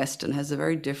in the West and has a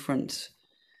very different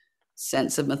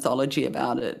sense of mythology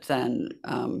about it than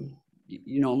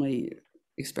you normally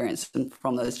experience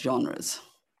from those genres.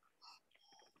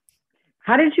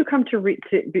 How did you come to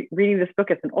reading this book?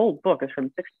 It's an old book. It's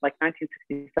from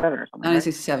 1967 or something.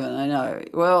 1967, right? I know.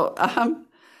 Well,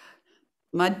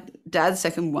 my dad's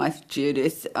second wife,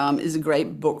 Judith, is a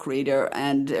great book reader,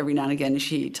 and every now and again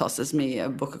she tosses me a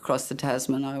book across the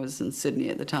Tasman. I was in Sydney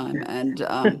at the time, and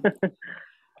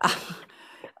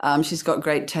she's got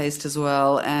great taste as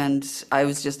well. And I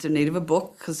was just in need of a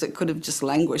book, because it could have just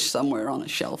languished somewhere on a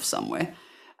shelf somewhere,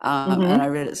 and I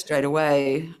read it straight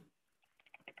away.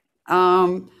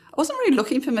 I wasn't really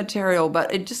looking for material,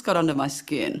 but it just got under my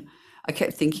skin. I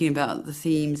kept thinking about the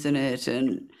themes in it,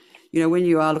 and when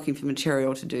you are looking for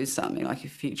material to do something like a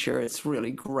feature, it's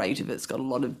really great if it's got a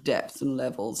lot of depth and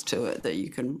levels to it that you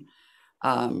can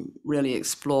really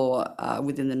explore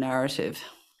within the narrative.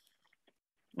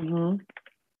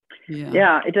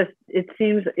 Yeah, it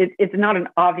seems it's not an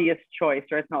obvious choice,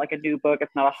 or it's not like a new book.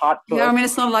 It's not a hot book. Yeah, I mean,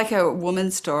 it's not like a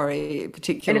woman's story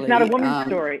particularly. And it's not a woman's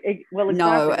story. Exactly,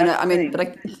 no, and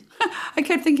but I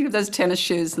kept thinking of those tennis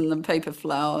shoes and the paper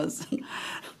flowers.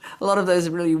 A lot of those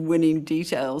are really winning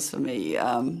details for me.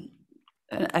 And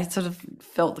I sort of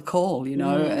felt the call,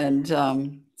 and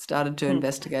started to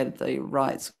investigate the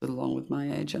rights along with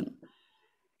my agent.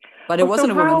 But it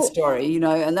wasn't a woman's story,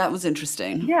 and that was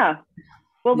interesting. Yeah.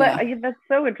 Well, that's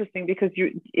so interesting, because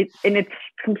it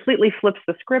completely flips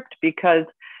the script, because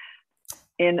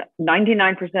in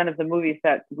 99% of the movies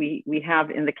that we have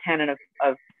in the canon of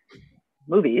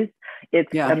movies,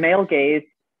 it's a male gaze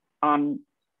on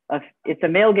a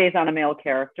male male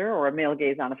character, or a male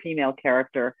gaze on a female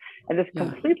character, and this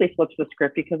completely flips the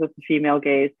script, because it's a female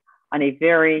gaze on a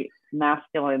very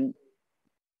masculine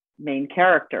main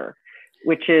character,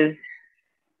 which is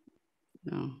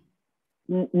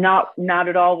not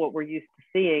at all what we're used to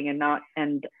seeing, and I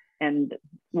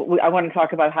want to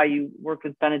talk about how you worked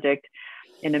with Benedict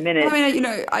in a minute. I mean,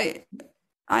 I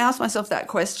asked myself that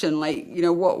question, like,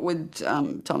 what would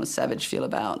Thomas Savage feel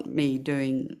about me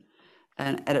doing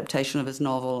an adaptation of his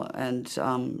novel and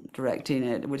directing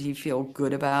it? Would he feel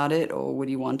good about it, or would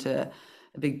he want a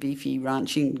big beefy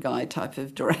ranching guy type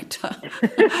of director,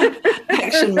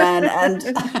 action man? And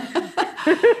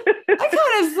I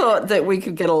kind of thought that we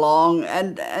could get along,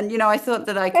 and I thought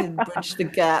that I could bridge the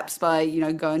gaps by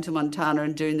going to Montana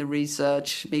and doing the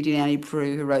research, meeting Annie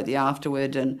Proulx, who wrote The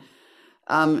Afterward, and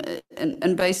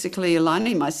basically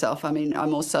aligning myself. I mean,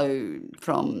 I'm also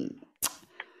from a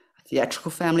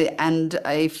theatrical family and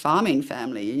a farming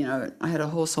family. I had a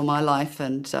horse all my life,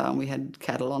 and we had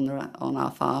cattle on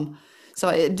our farm, so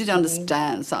I did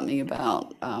understand something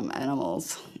about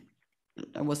animals.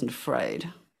 I wasn't afraid.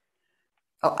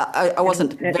 I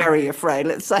wasn't very afraid,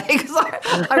 let's say, because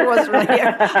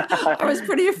I was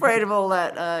pretty afraid of all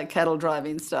that cattle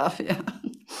driving stuff. Yeah.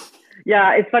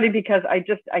 Yeah, it's funny because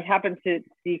I happened to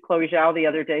see Chloe Zhao the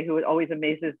other day, who it always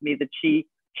amazes me that she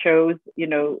chose,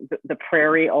 the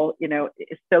prairie, all,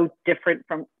 is so different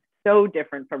from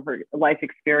her life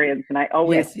experience. And I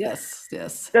always, yes.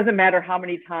 Doesn't matter how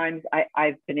many times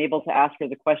I've been able to ask her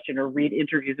the question or read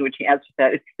interviews in which she answers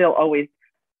that, it's still always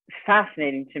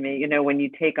fascinating to me, when you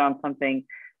take on something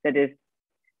that is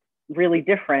really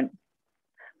different.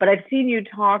 But I've seen you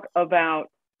talk about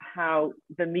how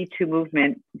the Me Too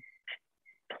movement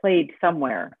played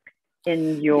somewhere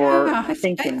in your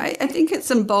thinking. I think it's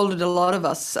emboldened a lot of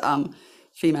us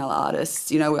female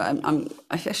artists. I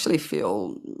actually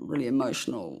feel really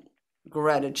emotional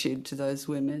gratitude to those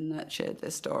women that shared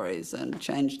their stories and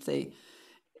changed the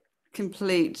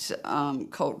complete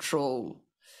cultural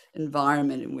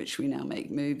environment in which we now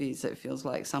make movies. It feels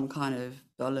like some kind of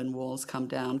Berlin Wall's come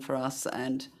down for us,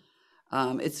 and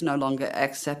it's no longer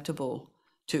acceptable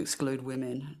to exclude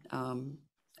women.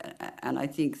 And I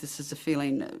think this is a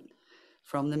feeling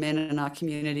from the men in our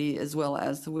community as well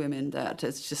as the women that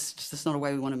it's not a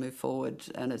way we want to move forward,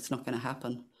 and it's not going to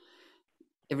happen.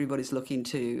 Everybody's looking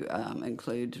to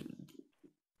include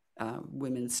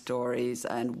women's stories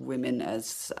and women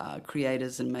as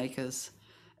creators and makers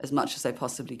as much as they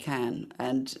possibly can.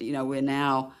 And, we're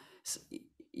now,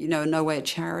 in no way a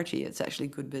charity. It's actually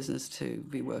good business to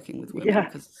be working with women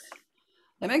because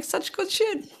they make such good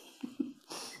shit.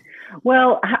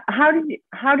 Well, how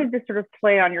did this sort of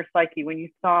play on your psyche when you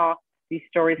saw these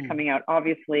stories coming out?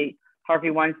 Obviously, Harvey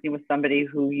Weinstein was somebody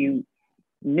who you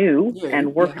knew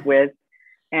and worked with,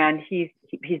 and he's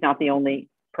not the only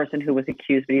person who was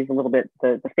accused, but he's a little bit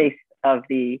the face of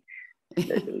the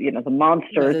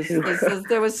monsters.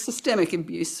 There was systemic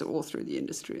abuse all through the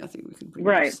industry. I think we could bring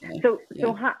right. So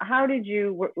how did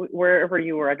you, wherever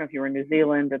you were, I don't know if you were in New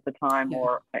Zealand at the time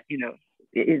or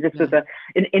this was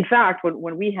in fact,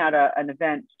 when we had an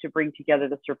event to bring together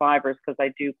the survivors, because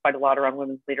I do quite a lot around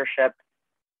women's leadership.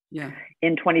 Yeah.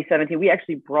 In 2017, we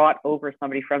actually brought over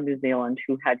somebody from New Zealand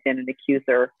who had been an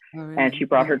accuser, and she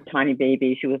brought her tiny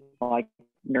baby. She was like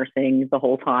nursing the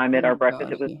whole time at our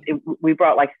breakfast. We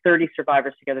brought like 30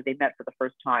 survivors together. They met for the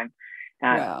first time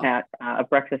at a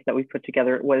breakfast that we put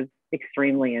together. It was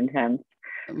extremely intense.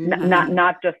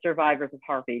 Not just survivors of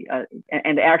Harvey,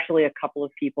 and actually a couple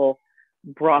of people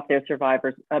brought their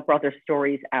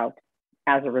stories out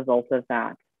as a result of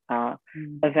that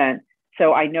event.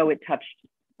 So I know it touched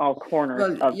all corners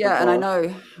of the world. And I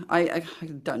know, I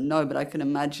don't know, but I can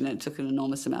imagine it took an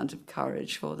enormous amount of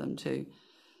courage for them to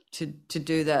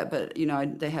do that. But,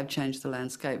 they have changed the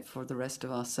landscape for the rest of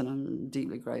us, and I'm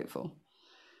deeply grateful.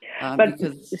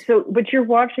 But you're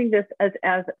watching this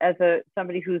as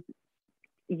somebody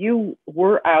you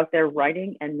were out there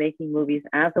writing and making movies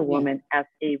as a woman,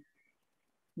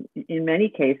 in many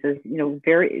cases,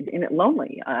 very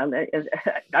lonely. I'm not saying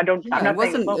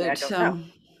it's lonely. I don't know.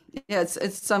 Yeah,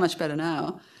 it's so much better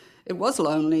now. It was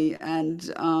lonely, and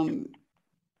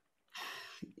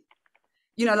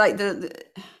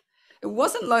it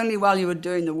wasn't lonely while you were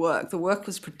doing the work. The work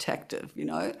was protective,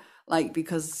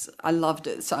 because I loved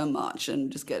it so much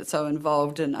and just get so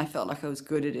involved, and I felt like I was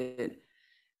good at it.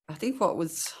 I think what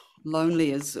was lonely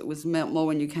is it was more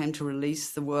when you came to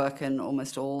release the work, and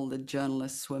almost all the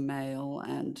journalists were male,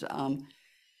 and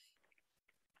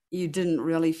you didn't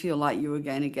really feel like you were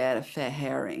going to get a fair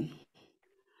hearing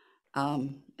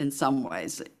in some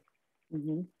ways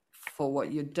for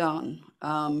what you'd done.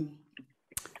 I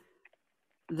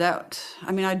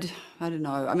don't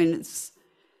know.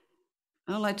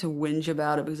 I don't like to whinge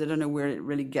about it because I don't know where it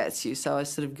really gets you. So I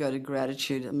sort of go to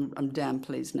gratitude. I'm damn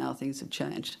pleased now things have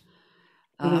changed.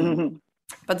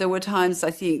 But there were times,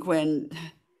 I think, when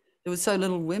there was so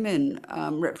little women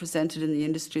represented in the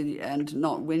industry and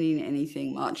not winning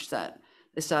anything much that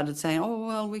they started saying, oh,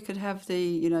 well, we could have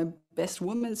the, best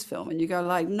women's film. And you go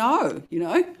like, no,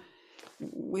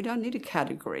 we don't need a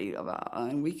category of our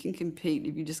own. We can compete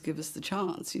if you just give us the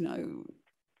chance, we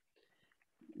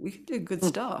can do good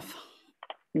stuff.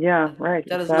 Yeah, right.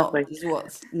 That exactly. is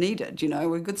what's needed,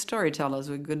 We're good storytellers.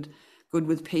 We're good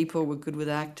with people. We're good with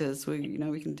actors. We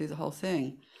can do the whole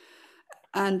thing.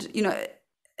 And,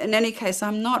 in any case,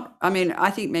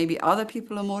 I think maybe other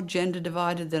people are more gender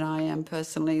divided than I am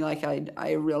personally. Like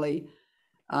I really,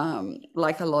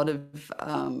 like a lot of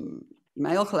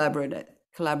male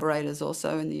collaborators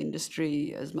also in the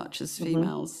industry as much as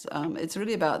females. It's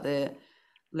really about their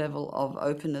level of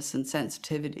openness and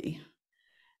sensitivity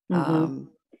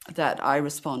that I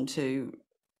respond to,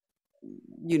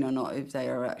 not if they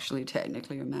are actually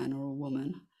technically a man or a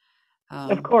woman.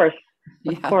 Of course.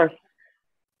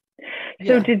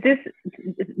 So did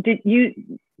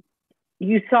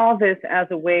you saw this as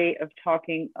a way of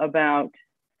telling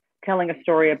a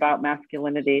story about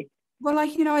masculinity. Well,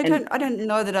 like, you know, I don't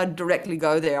know that I'd directly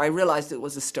go there. I realized it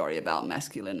was a story about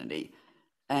masculinity,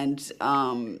 and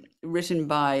written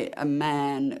by a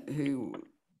man who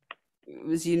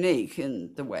was unique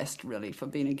in the West, really, for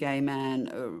being a gay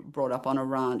man, brought up on a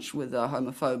ranch with a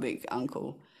homophobic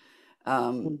uncle.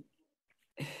 And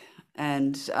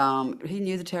he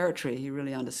knew the territory. He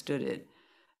really understood it.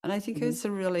 And I think it's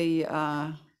a really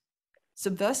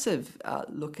subversive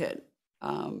look at,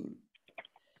 I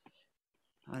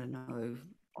don't know,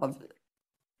 of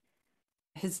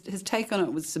his take on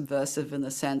it was subversive in the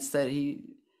sense that he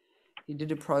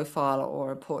did a profile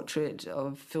or a portrait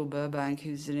of Phil Burbank,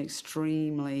 who's an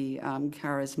extremely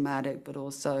charismatic but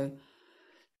also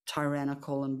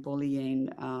tyrannical and bullying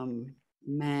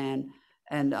man,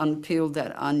 and unpeeled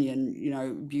that onion, you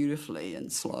know, beautifully and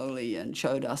slowly, and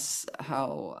showed us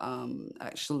how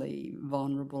actually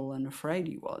vulnerable and afraid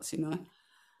he was, you know,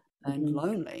 and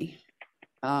lonely,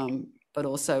 but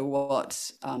also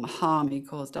what harm he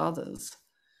caused others.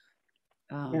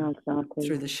 Exactly.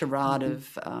 Through the charade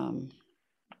of,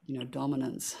 you know,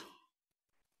 dominance.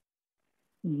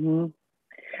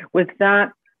 With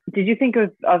that, did you think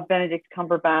of Benedict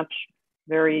Cumberbatch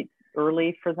very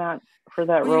early for that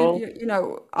role? You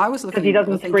know, I was looking, because he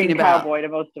doesn't scream cowboy to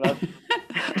most of us.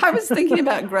 I was thinking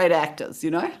about great actors,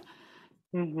 you know.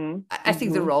 I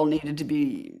think the role needed to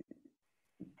be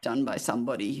done by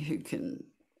somebody who can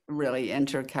really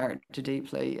enter a character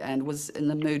deeply and was in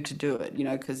the mood to do it, you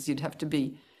know, because you'd have to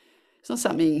be, it's not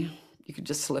something you could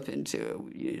just slip into.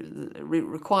 It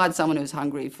required someone who's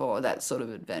hungry for that sort of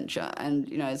adventure. And,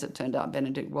 you know, as it turned out,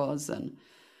 Benedict was. And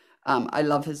I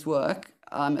love his work.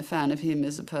 I'm a fan of him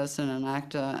as a person and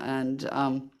actor. And,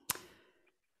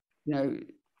 you know,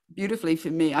 beautifully for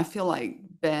me, I feel like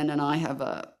Ben and I have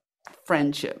a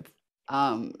friendship.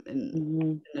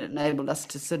 And it enabled us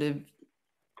to sort of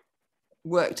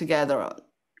work together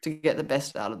to get the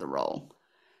best out of the role.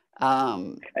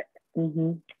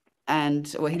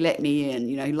 And well, he let me in,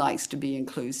 you know, he likes to be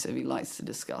inclusive, he likes to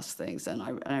discuss things, and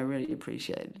I really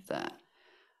appreciated that.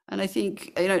 And I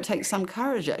think, you know, it takes some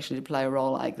courage actually to play a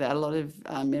role like that. A lot of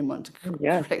men want to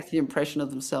correct the impression of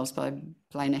themselves by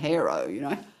playing a hero, you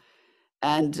know.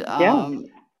 And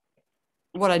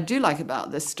what I do like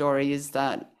about this story is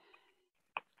that,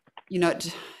 you know,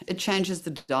 it changes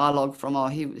the dialogue from,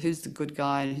 who's the good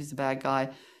guy and who's the bad guy,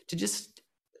 to just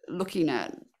looking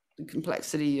at the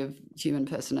complexity of human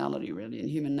personality, really, and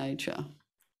human nature.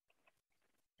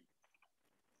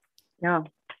 Yeah.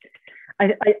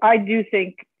 I do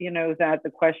think, you know, that the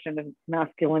question of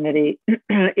masculinity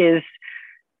is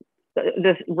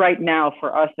this right now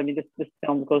for us. I mean, this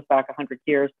film goes back 100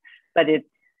 years, but it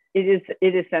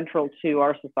is central to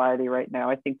our society right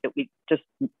now. I think that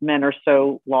men are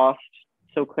so lost,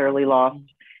 so clearly lost.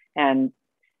 And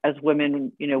as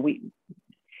women, you know, we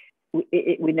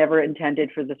never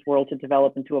intended for this world to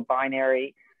develop into a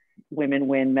binary women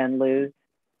win, men lose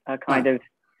kind of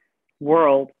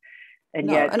world. And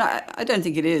yet, and I don't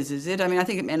think it is it? I mean, I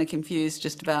think men are confused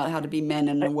just about how to be men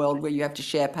in a world where you have to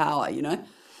share power, you know?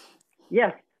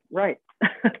 Yes, right.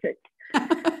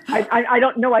 I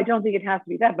don't know. I don't think it has to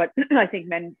be that, but I think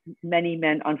many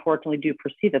men unfortunately do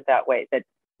perceive it that way, that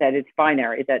it's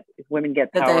binary, that if women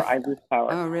get power, I lose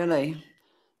power. Oh, really?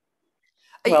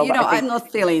 Well, you know, I'm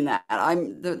not feeling that.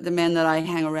 I'm the men that I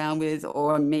hang around with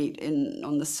or meet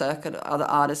on the circuit, other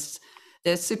artists,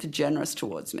 they're super generous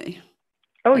towards me.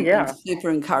 Oh, and super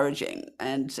encouraging.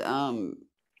 And I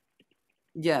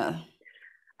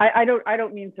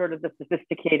don't mean sort of the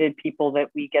sophisticated people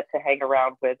that we get to hang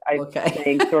around with. I'm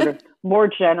saying sort of more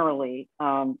generally,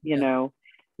 you know,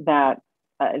 that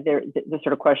the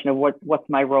sort of question of what's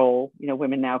my role? You know,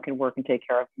 women now can work and take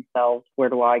care of themselves. Where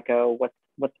do I go?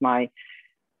 What's my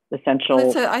essential?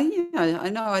 Well, I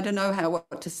know. I don't know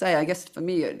what to say. I guess for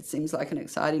me, it seems like an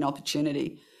exciting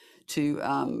opportunity to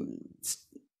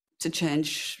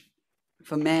change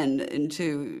for men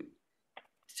into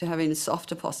having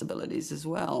softer possibilities as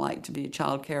well, like to be a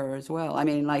child carer as well. I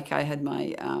mean, like I had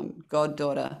my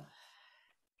goddaughter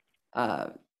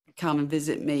come and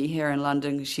visit me here in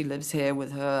London. She lives here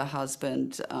with her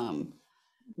husband,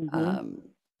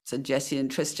 so Jesse and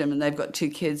Tristram, and they've got 2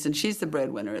 kids, and she's the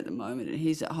breadwinner at the moment, and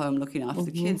he's at home looking after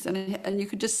the kids, and you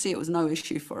could just see it was no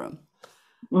issue for him.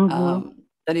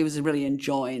 That he was really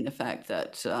enjoying the fact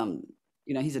that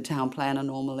you know, he's a town planner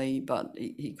normally, but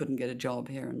he couldn't get a job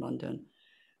here in London.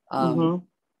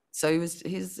 So he's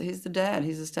the dad.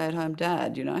 He's a stay-at-home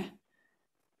dad, you know.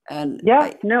 And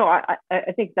I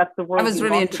think that's the word. I was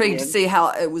really intrigued to see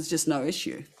how it was just no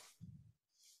issue.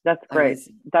 That's great.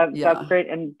 That's great,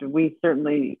 and we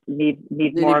certainly need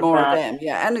more of that. them.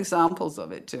 Yeah, and examples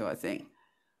of it too, I think.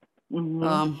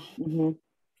 Mm-hmm.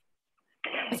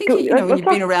 I think when you've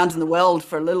been around in the world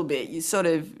for a little bit, you sort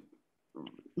of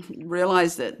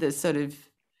realize that there's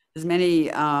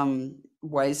many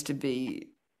ways to be,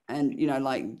 and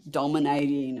like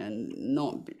dominating and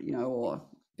not, or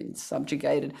being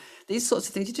subjugated. These sorts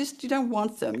of things, you don't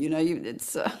want them.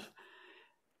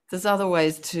 There's other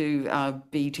ways to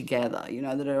be together,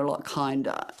 that are a lot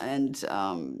kinder and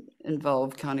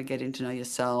involve kind of getting to know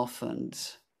yourself and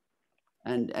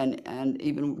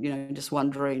even just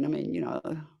wondering. I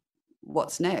mean,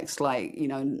 what's next? Like,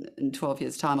 in 12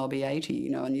 years' time, I'll be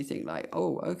 80. And you think like,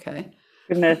 oh, okay.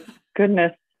 Goodness,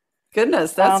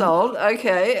 that's old.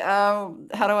 Okay. How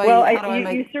do I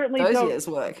make those years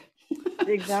work?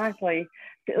 Exactly.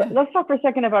 Let's talk for a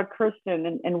second about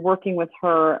Kirsten and working with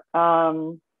her.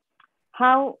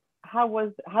 How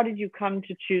did you come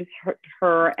to choose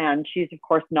her? And she's of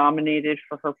course nominated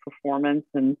for her performance,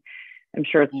 and I'm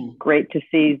sure it's great to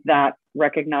see that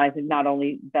recognizing not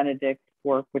only Benedict's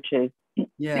work, which is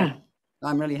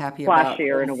I'm really happy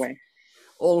flashier in a way.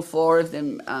 All four of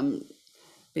them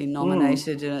being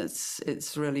nominated, and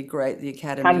it's really great. The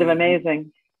Academy kind of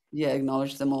amazing.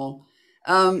 Acknowledge them all.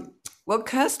 Well,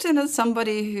 Kirsten is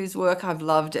somebody whose work I've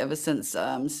loved ever since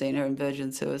seeing her in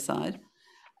Virgin Suicide.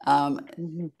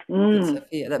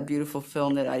 Sophia, that beautiful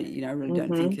film that I really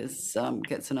don't think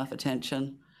gets enough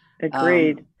attention.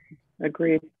 Agreed.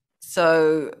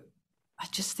 So I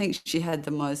just think she had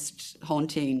the most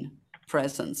haunting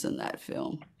presence in that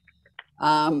film.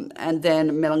 And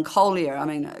then Melancholia, I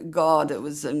mean, God, it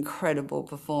was an incredible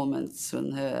performance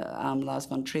in her Lars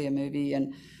von Trier movie.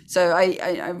 And so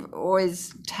I've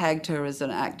always tagged her as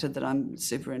an actor that I'm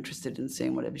super interested in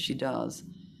seeing whatever she does.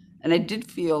 And I did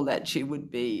feel that she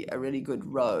would be a really good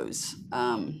Rose.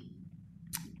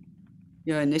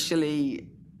 Initially,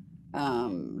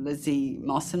 Lizzie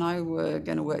Moss and I were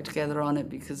going to work together on it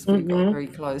because we got very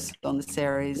close on the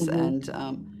series. And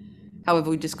however,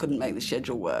 we just couldn't make the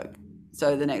schedule work.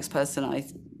 So the next person I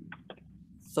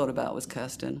thought about was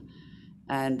Kirsten,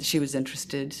 and she was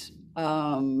interested.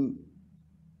 And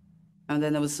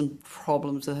then there was some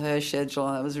problems with her schedule,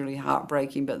 and it was really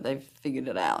heartbreaking, but they figured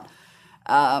it out.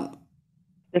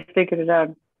 They figured it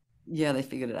out. Yeah, they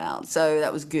figured it out. So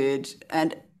that was good.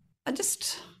 And I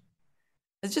just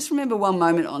remember one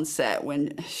moment on set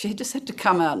when she just had to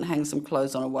come out and hang some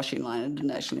clothes on a washing line and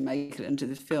didn't actually make it into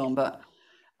the film. But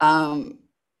I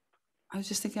was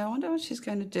just thinking, I wonder what she's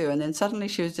going to do. And then suddenly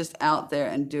she was just out there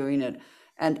and doing it.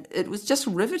 And it was just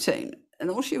riveting. And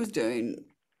all she was doing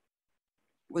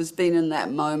was being in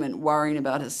that moment, worrying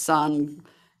about his son,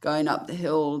 going up the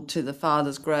hill to the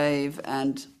father's grave,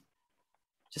 and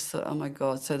just thought, oh my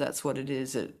God, so that's what it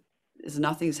is.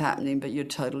 Nothing's happening, but you're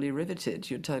totally riveted.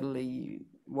 You're totally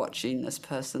watching this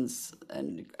person's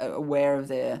and aware of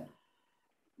their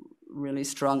really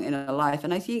strong inner life.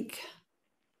 And I think,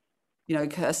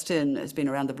 Kirsten has been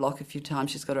around the block a few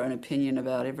times. She's got her own opinion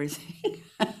about everything.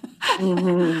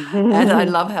 And I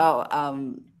love how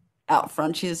out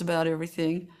front she is about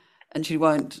everything. And she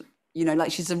won't,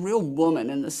 she's a real woman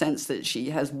in the sense that she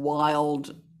has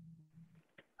wild,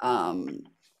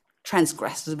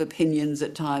 transgressive opinions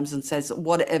at times and says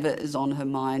whatever is on her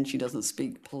mind. She doesn't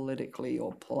speak politically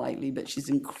or politely, but she's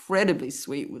incredibly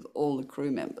sweet with all the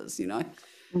crew members,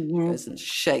 goes and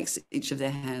shakes each of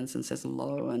their hands and says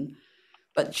hello.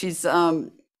 But she's,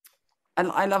 and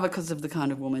I love her because of the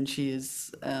kind of woman she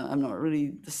is. I'm not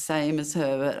really the same as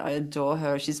her, but I adore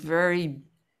her. She's very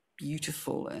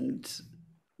beautiful and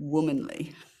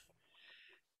womanly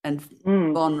and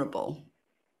vulnerable.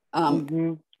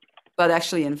 But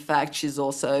actually, in fact, she's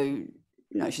also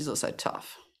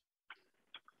tough.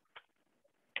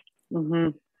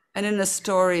 And in the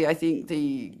story, I think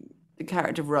the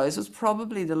character of Rose was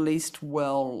probably the least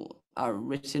well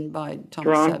written by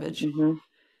Thomas Savage.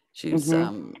 She was a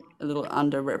little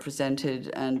underrepresented,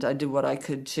 and I did what I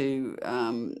could to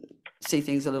see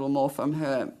things a little more from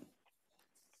her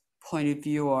point of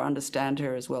view or understand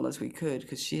her as well as we could,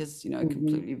 because she has, a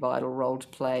completely vital role to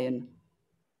play in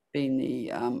being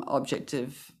the object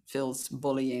of Phil's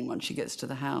bullying when she gets to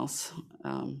the house.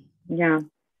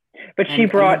 But she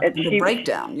brought it. She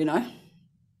breakdown,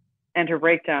 and her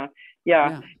breakdown.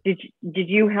 Yeah. Did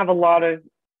you have a lot of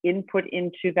input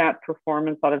into that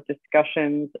performance, a lot of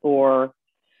discussions, or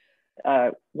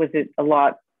was it a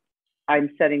lot,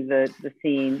 I'm setting the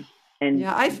scene? And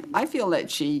I feel that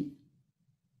she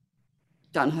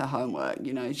done her homework.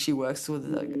 She works with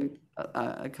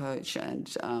a coach, and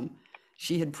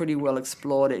she had pretty well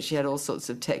explored it. She had all sorts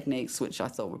of techniques, which I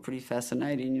thought were pretty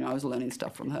fascinating. You know, I was learning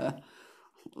stuff from her,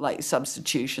 like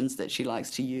substitutions that she likes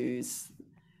to use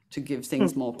to give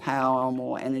things more power,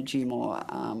 more energy, more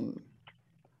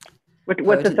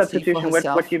what's a substitution?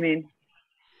 What do you mean?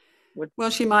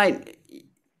 Well, she might,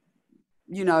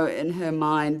 you know, in her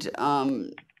mind,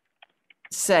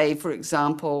 say, for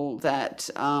example, that,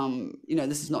 you know,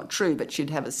 this is not true, but she'd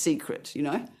have a secret, you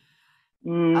know,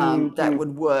 that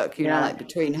would work, you know, like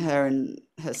between her and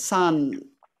her son,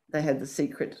 they had the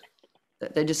secret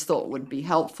that they just thought would be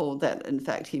helpful, that in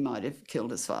fact he might have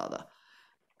killed his father.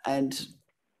 And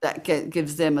that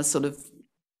gives them a sort of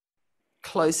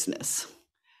closeness.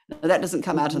 Now, that doesn't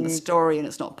come out in the story, and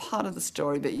it's not part of the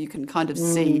story, but you can kind of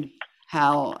see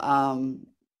how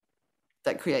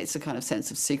that creates a kind of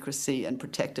sense of secrecy and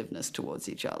protectiveness towards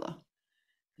each other.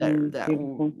 That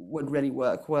would really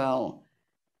work well.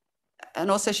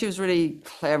 And also she was really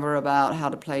clever about how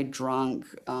to play drunk.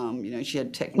 You know, she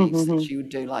had techniques that she would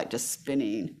do, like just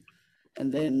spinning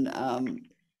and then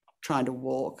trying to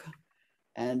walk.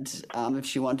 And if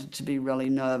she wanted to be really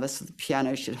nervous at the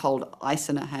piano, she'd hold ice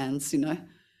in her hands, you know,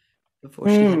 before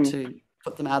she had to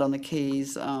put them out on the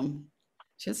keys.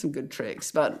 She had some good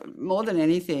tricks, but more than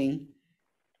anything,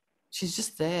 she's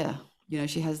just there. You know,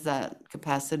 she has that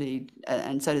capacity,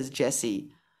 and so does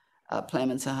Jesse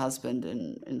Plemons, her husband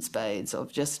in Spades,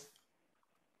 of just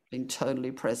being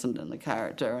totally present in the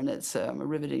character, and it's a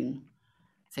riveting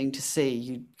thing to see.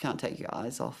 You can't take your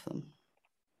eyes off them.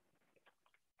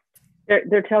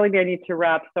 They're telling me I need to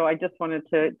wrap, so I just wanted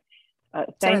to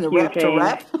thank you, Jane. To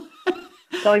wrap?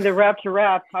 Telling the rap to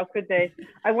wrap. How could they?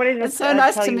 I wanted to. It's so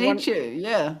nice to meet you.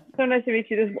 Yeah. So nice to meet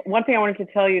you. There's one thing I wanted to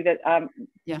tell you that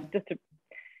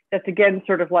that's again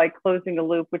sort of like closing the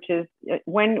loop, which is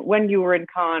when you were in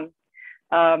Cannes,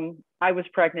 I was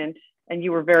pregnant and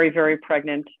you were very, very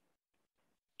pregnant,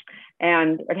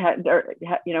 and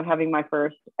you know, having my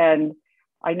first. And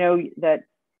I know that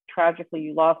tragically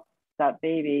you lost that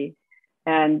baby,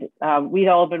 and we'd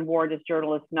all been warned as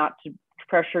journalists not to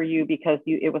pressure you because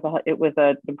it was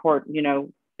a important, you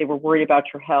know, they were worried about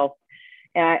your health.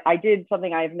 And I did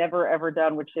something I've never ever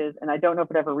done, which is, and I don't know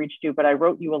if it ever reached you, but I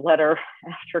wrote you a letter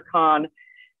after Cannes,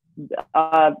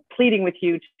 pleading with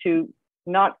you to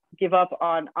not give up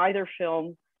on either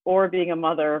film or being a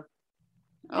mother,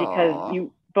 because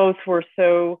you both were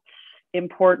so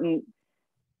important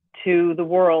to the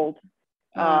world.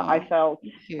 I felt,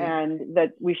 and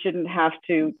that we shouldn't have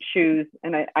to choose.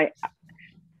 And I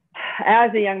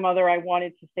as a young mother, I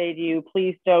wanted to say to you,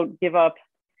 please don't give up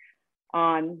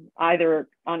on either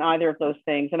of those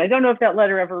things. And I don't know if that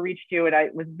letter ever reached you, and I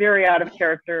was very out of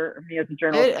character of me as a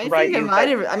journalist. I think it might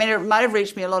have. I mean, it might have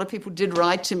reached me. A lot of people did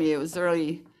write to me. It was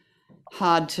really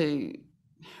hard to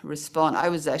respond. I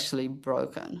was actually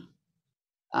broken.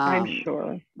 I'm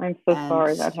sure. I'm so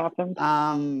sorry that happened.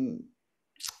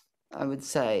 I would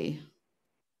say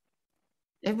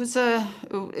it was in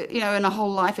a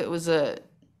whole life, it was a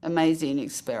amazing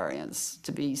experience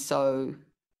to be so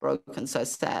broken, so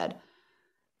sad.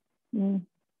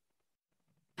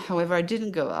 However, I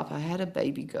didn't go up. I had a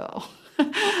baby girl.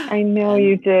 I know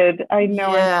you did. I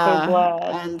know. Yeah, I'm so glad.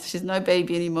 And she's no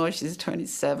baby anymore. She's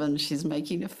 27. She's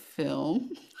making a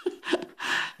film.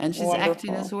 And she's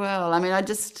acting as well. I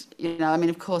mean,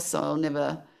 of course, I'll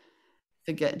never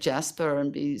forget Jasper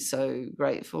and be so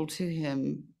grateful to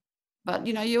him. But,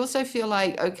 you know, you also feel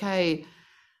like, okay,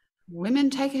 women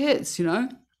take hits, you know.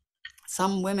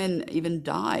 Some women even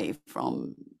die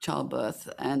from childbirth,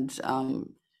 and,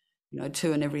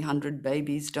 2 in every 100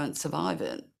 babies don't survive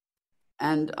it.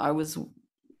 And I was,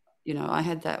 I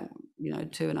had that,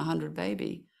 2 in 100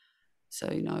 baby. So,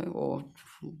 or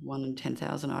 1 in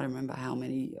 10,000, I don't remember how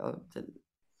many that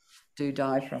do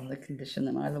die from the condition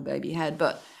that my little baby had.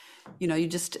 But,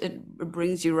 it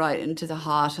brings you right into the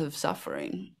heart of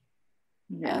suffering.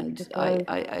 Yeah, and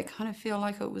I kind of feel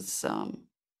like it was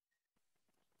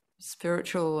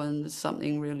spiritual and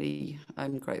something really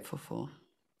I'm grateful for.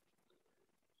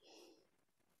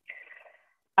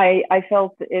 I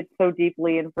felt it so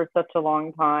deeply and for such a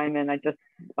long time, and I just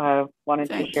wanted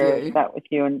to share that with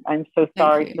you. And I'm so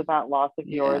sorry for that loss of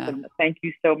yours. And thank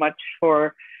you so much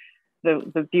for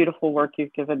the beautiful work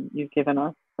you've given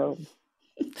us. So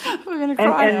we're gonna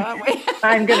cry, aren't we?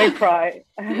 I'm gonna cry.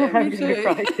 Yeah, I'm gonna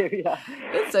cry too. Yeah,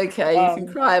 it's okay. You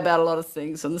can cry about a lot of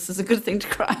things, and this is a good thing to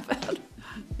cry about.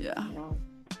 Yeah.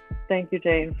 Thank you,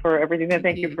 Jane, for everything. And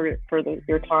thank you for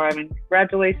your time, and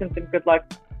congratulations and good luck.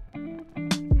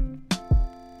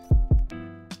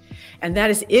 And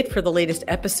that is it for the latest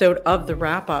episode of The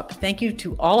Wrap Up. Thank you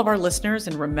to all of our listeners,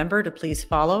 and remember to please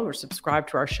follow or subscribe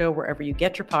to our show wherever you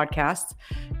get your podcasts.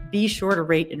 Be sure to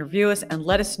rate and review us and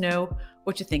let us know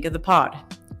what you think of the pod.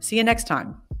 See you next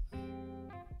time.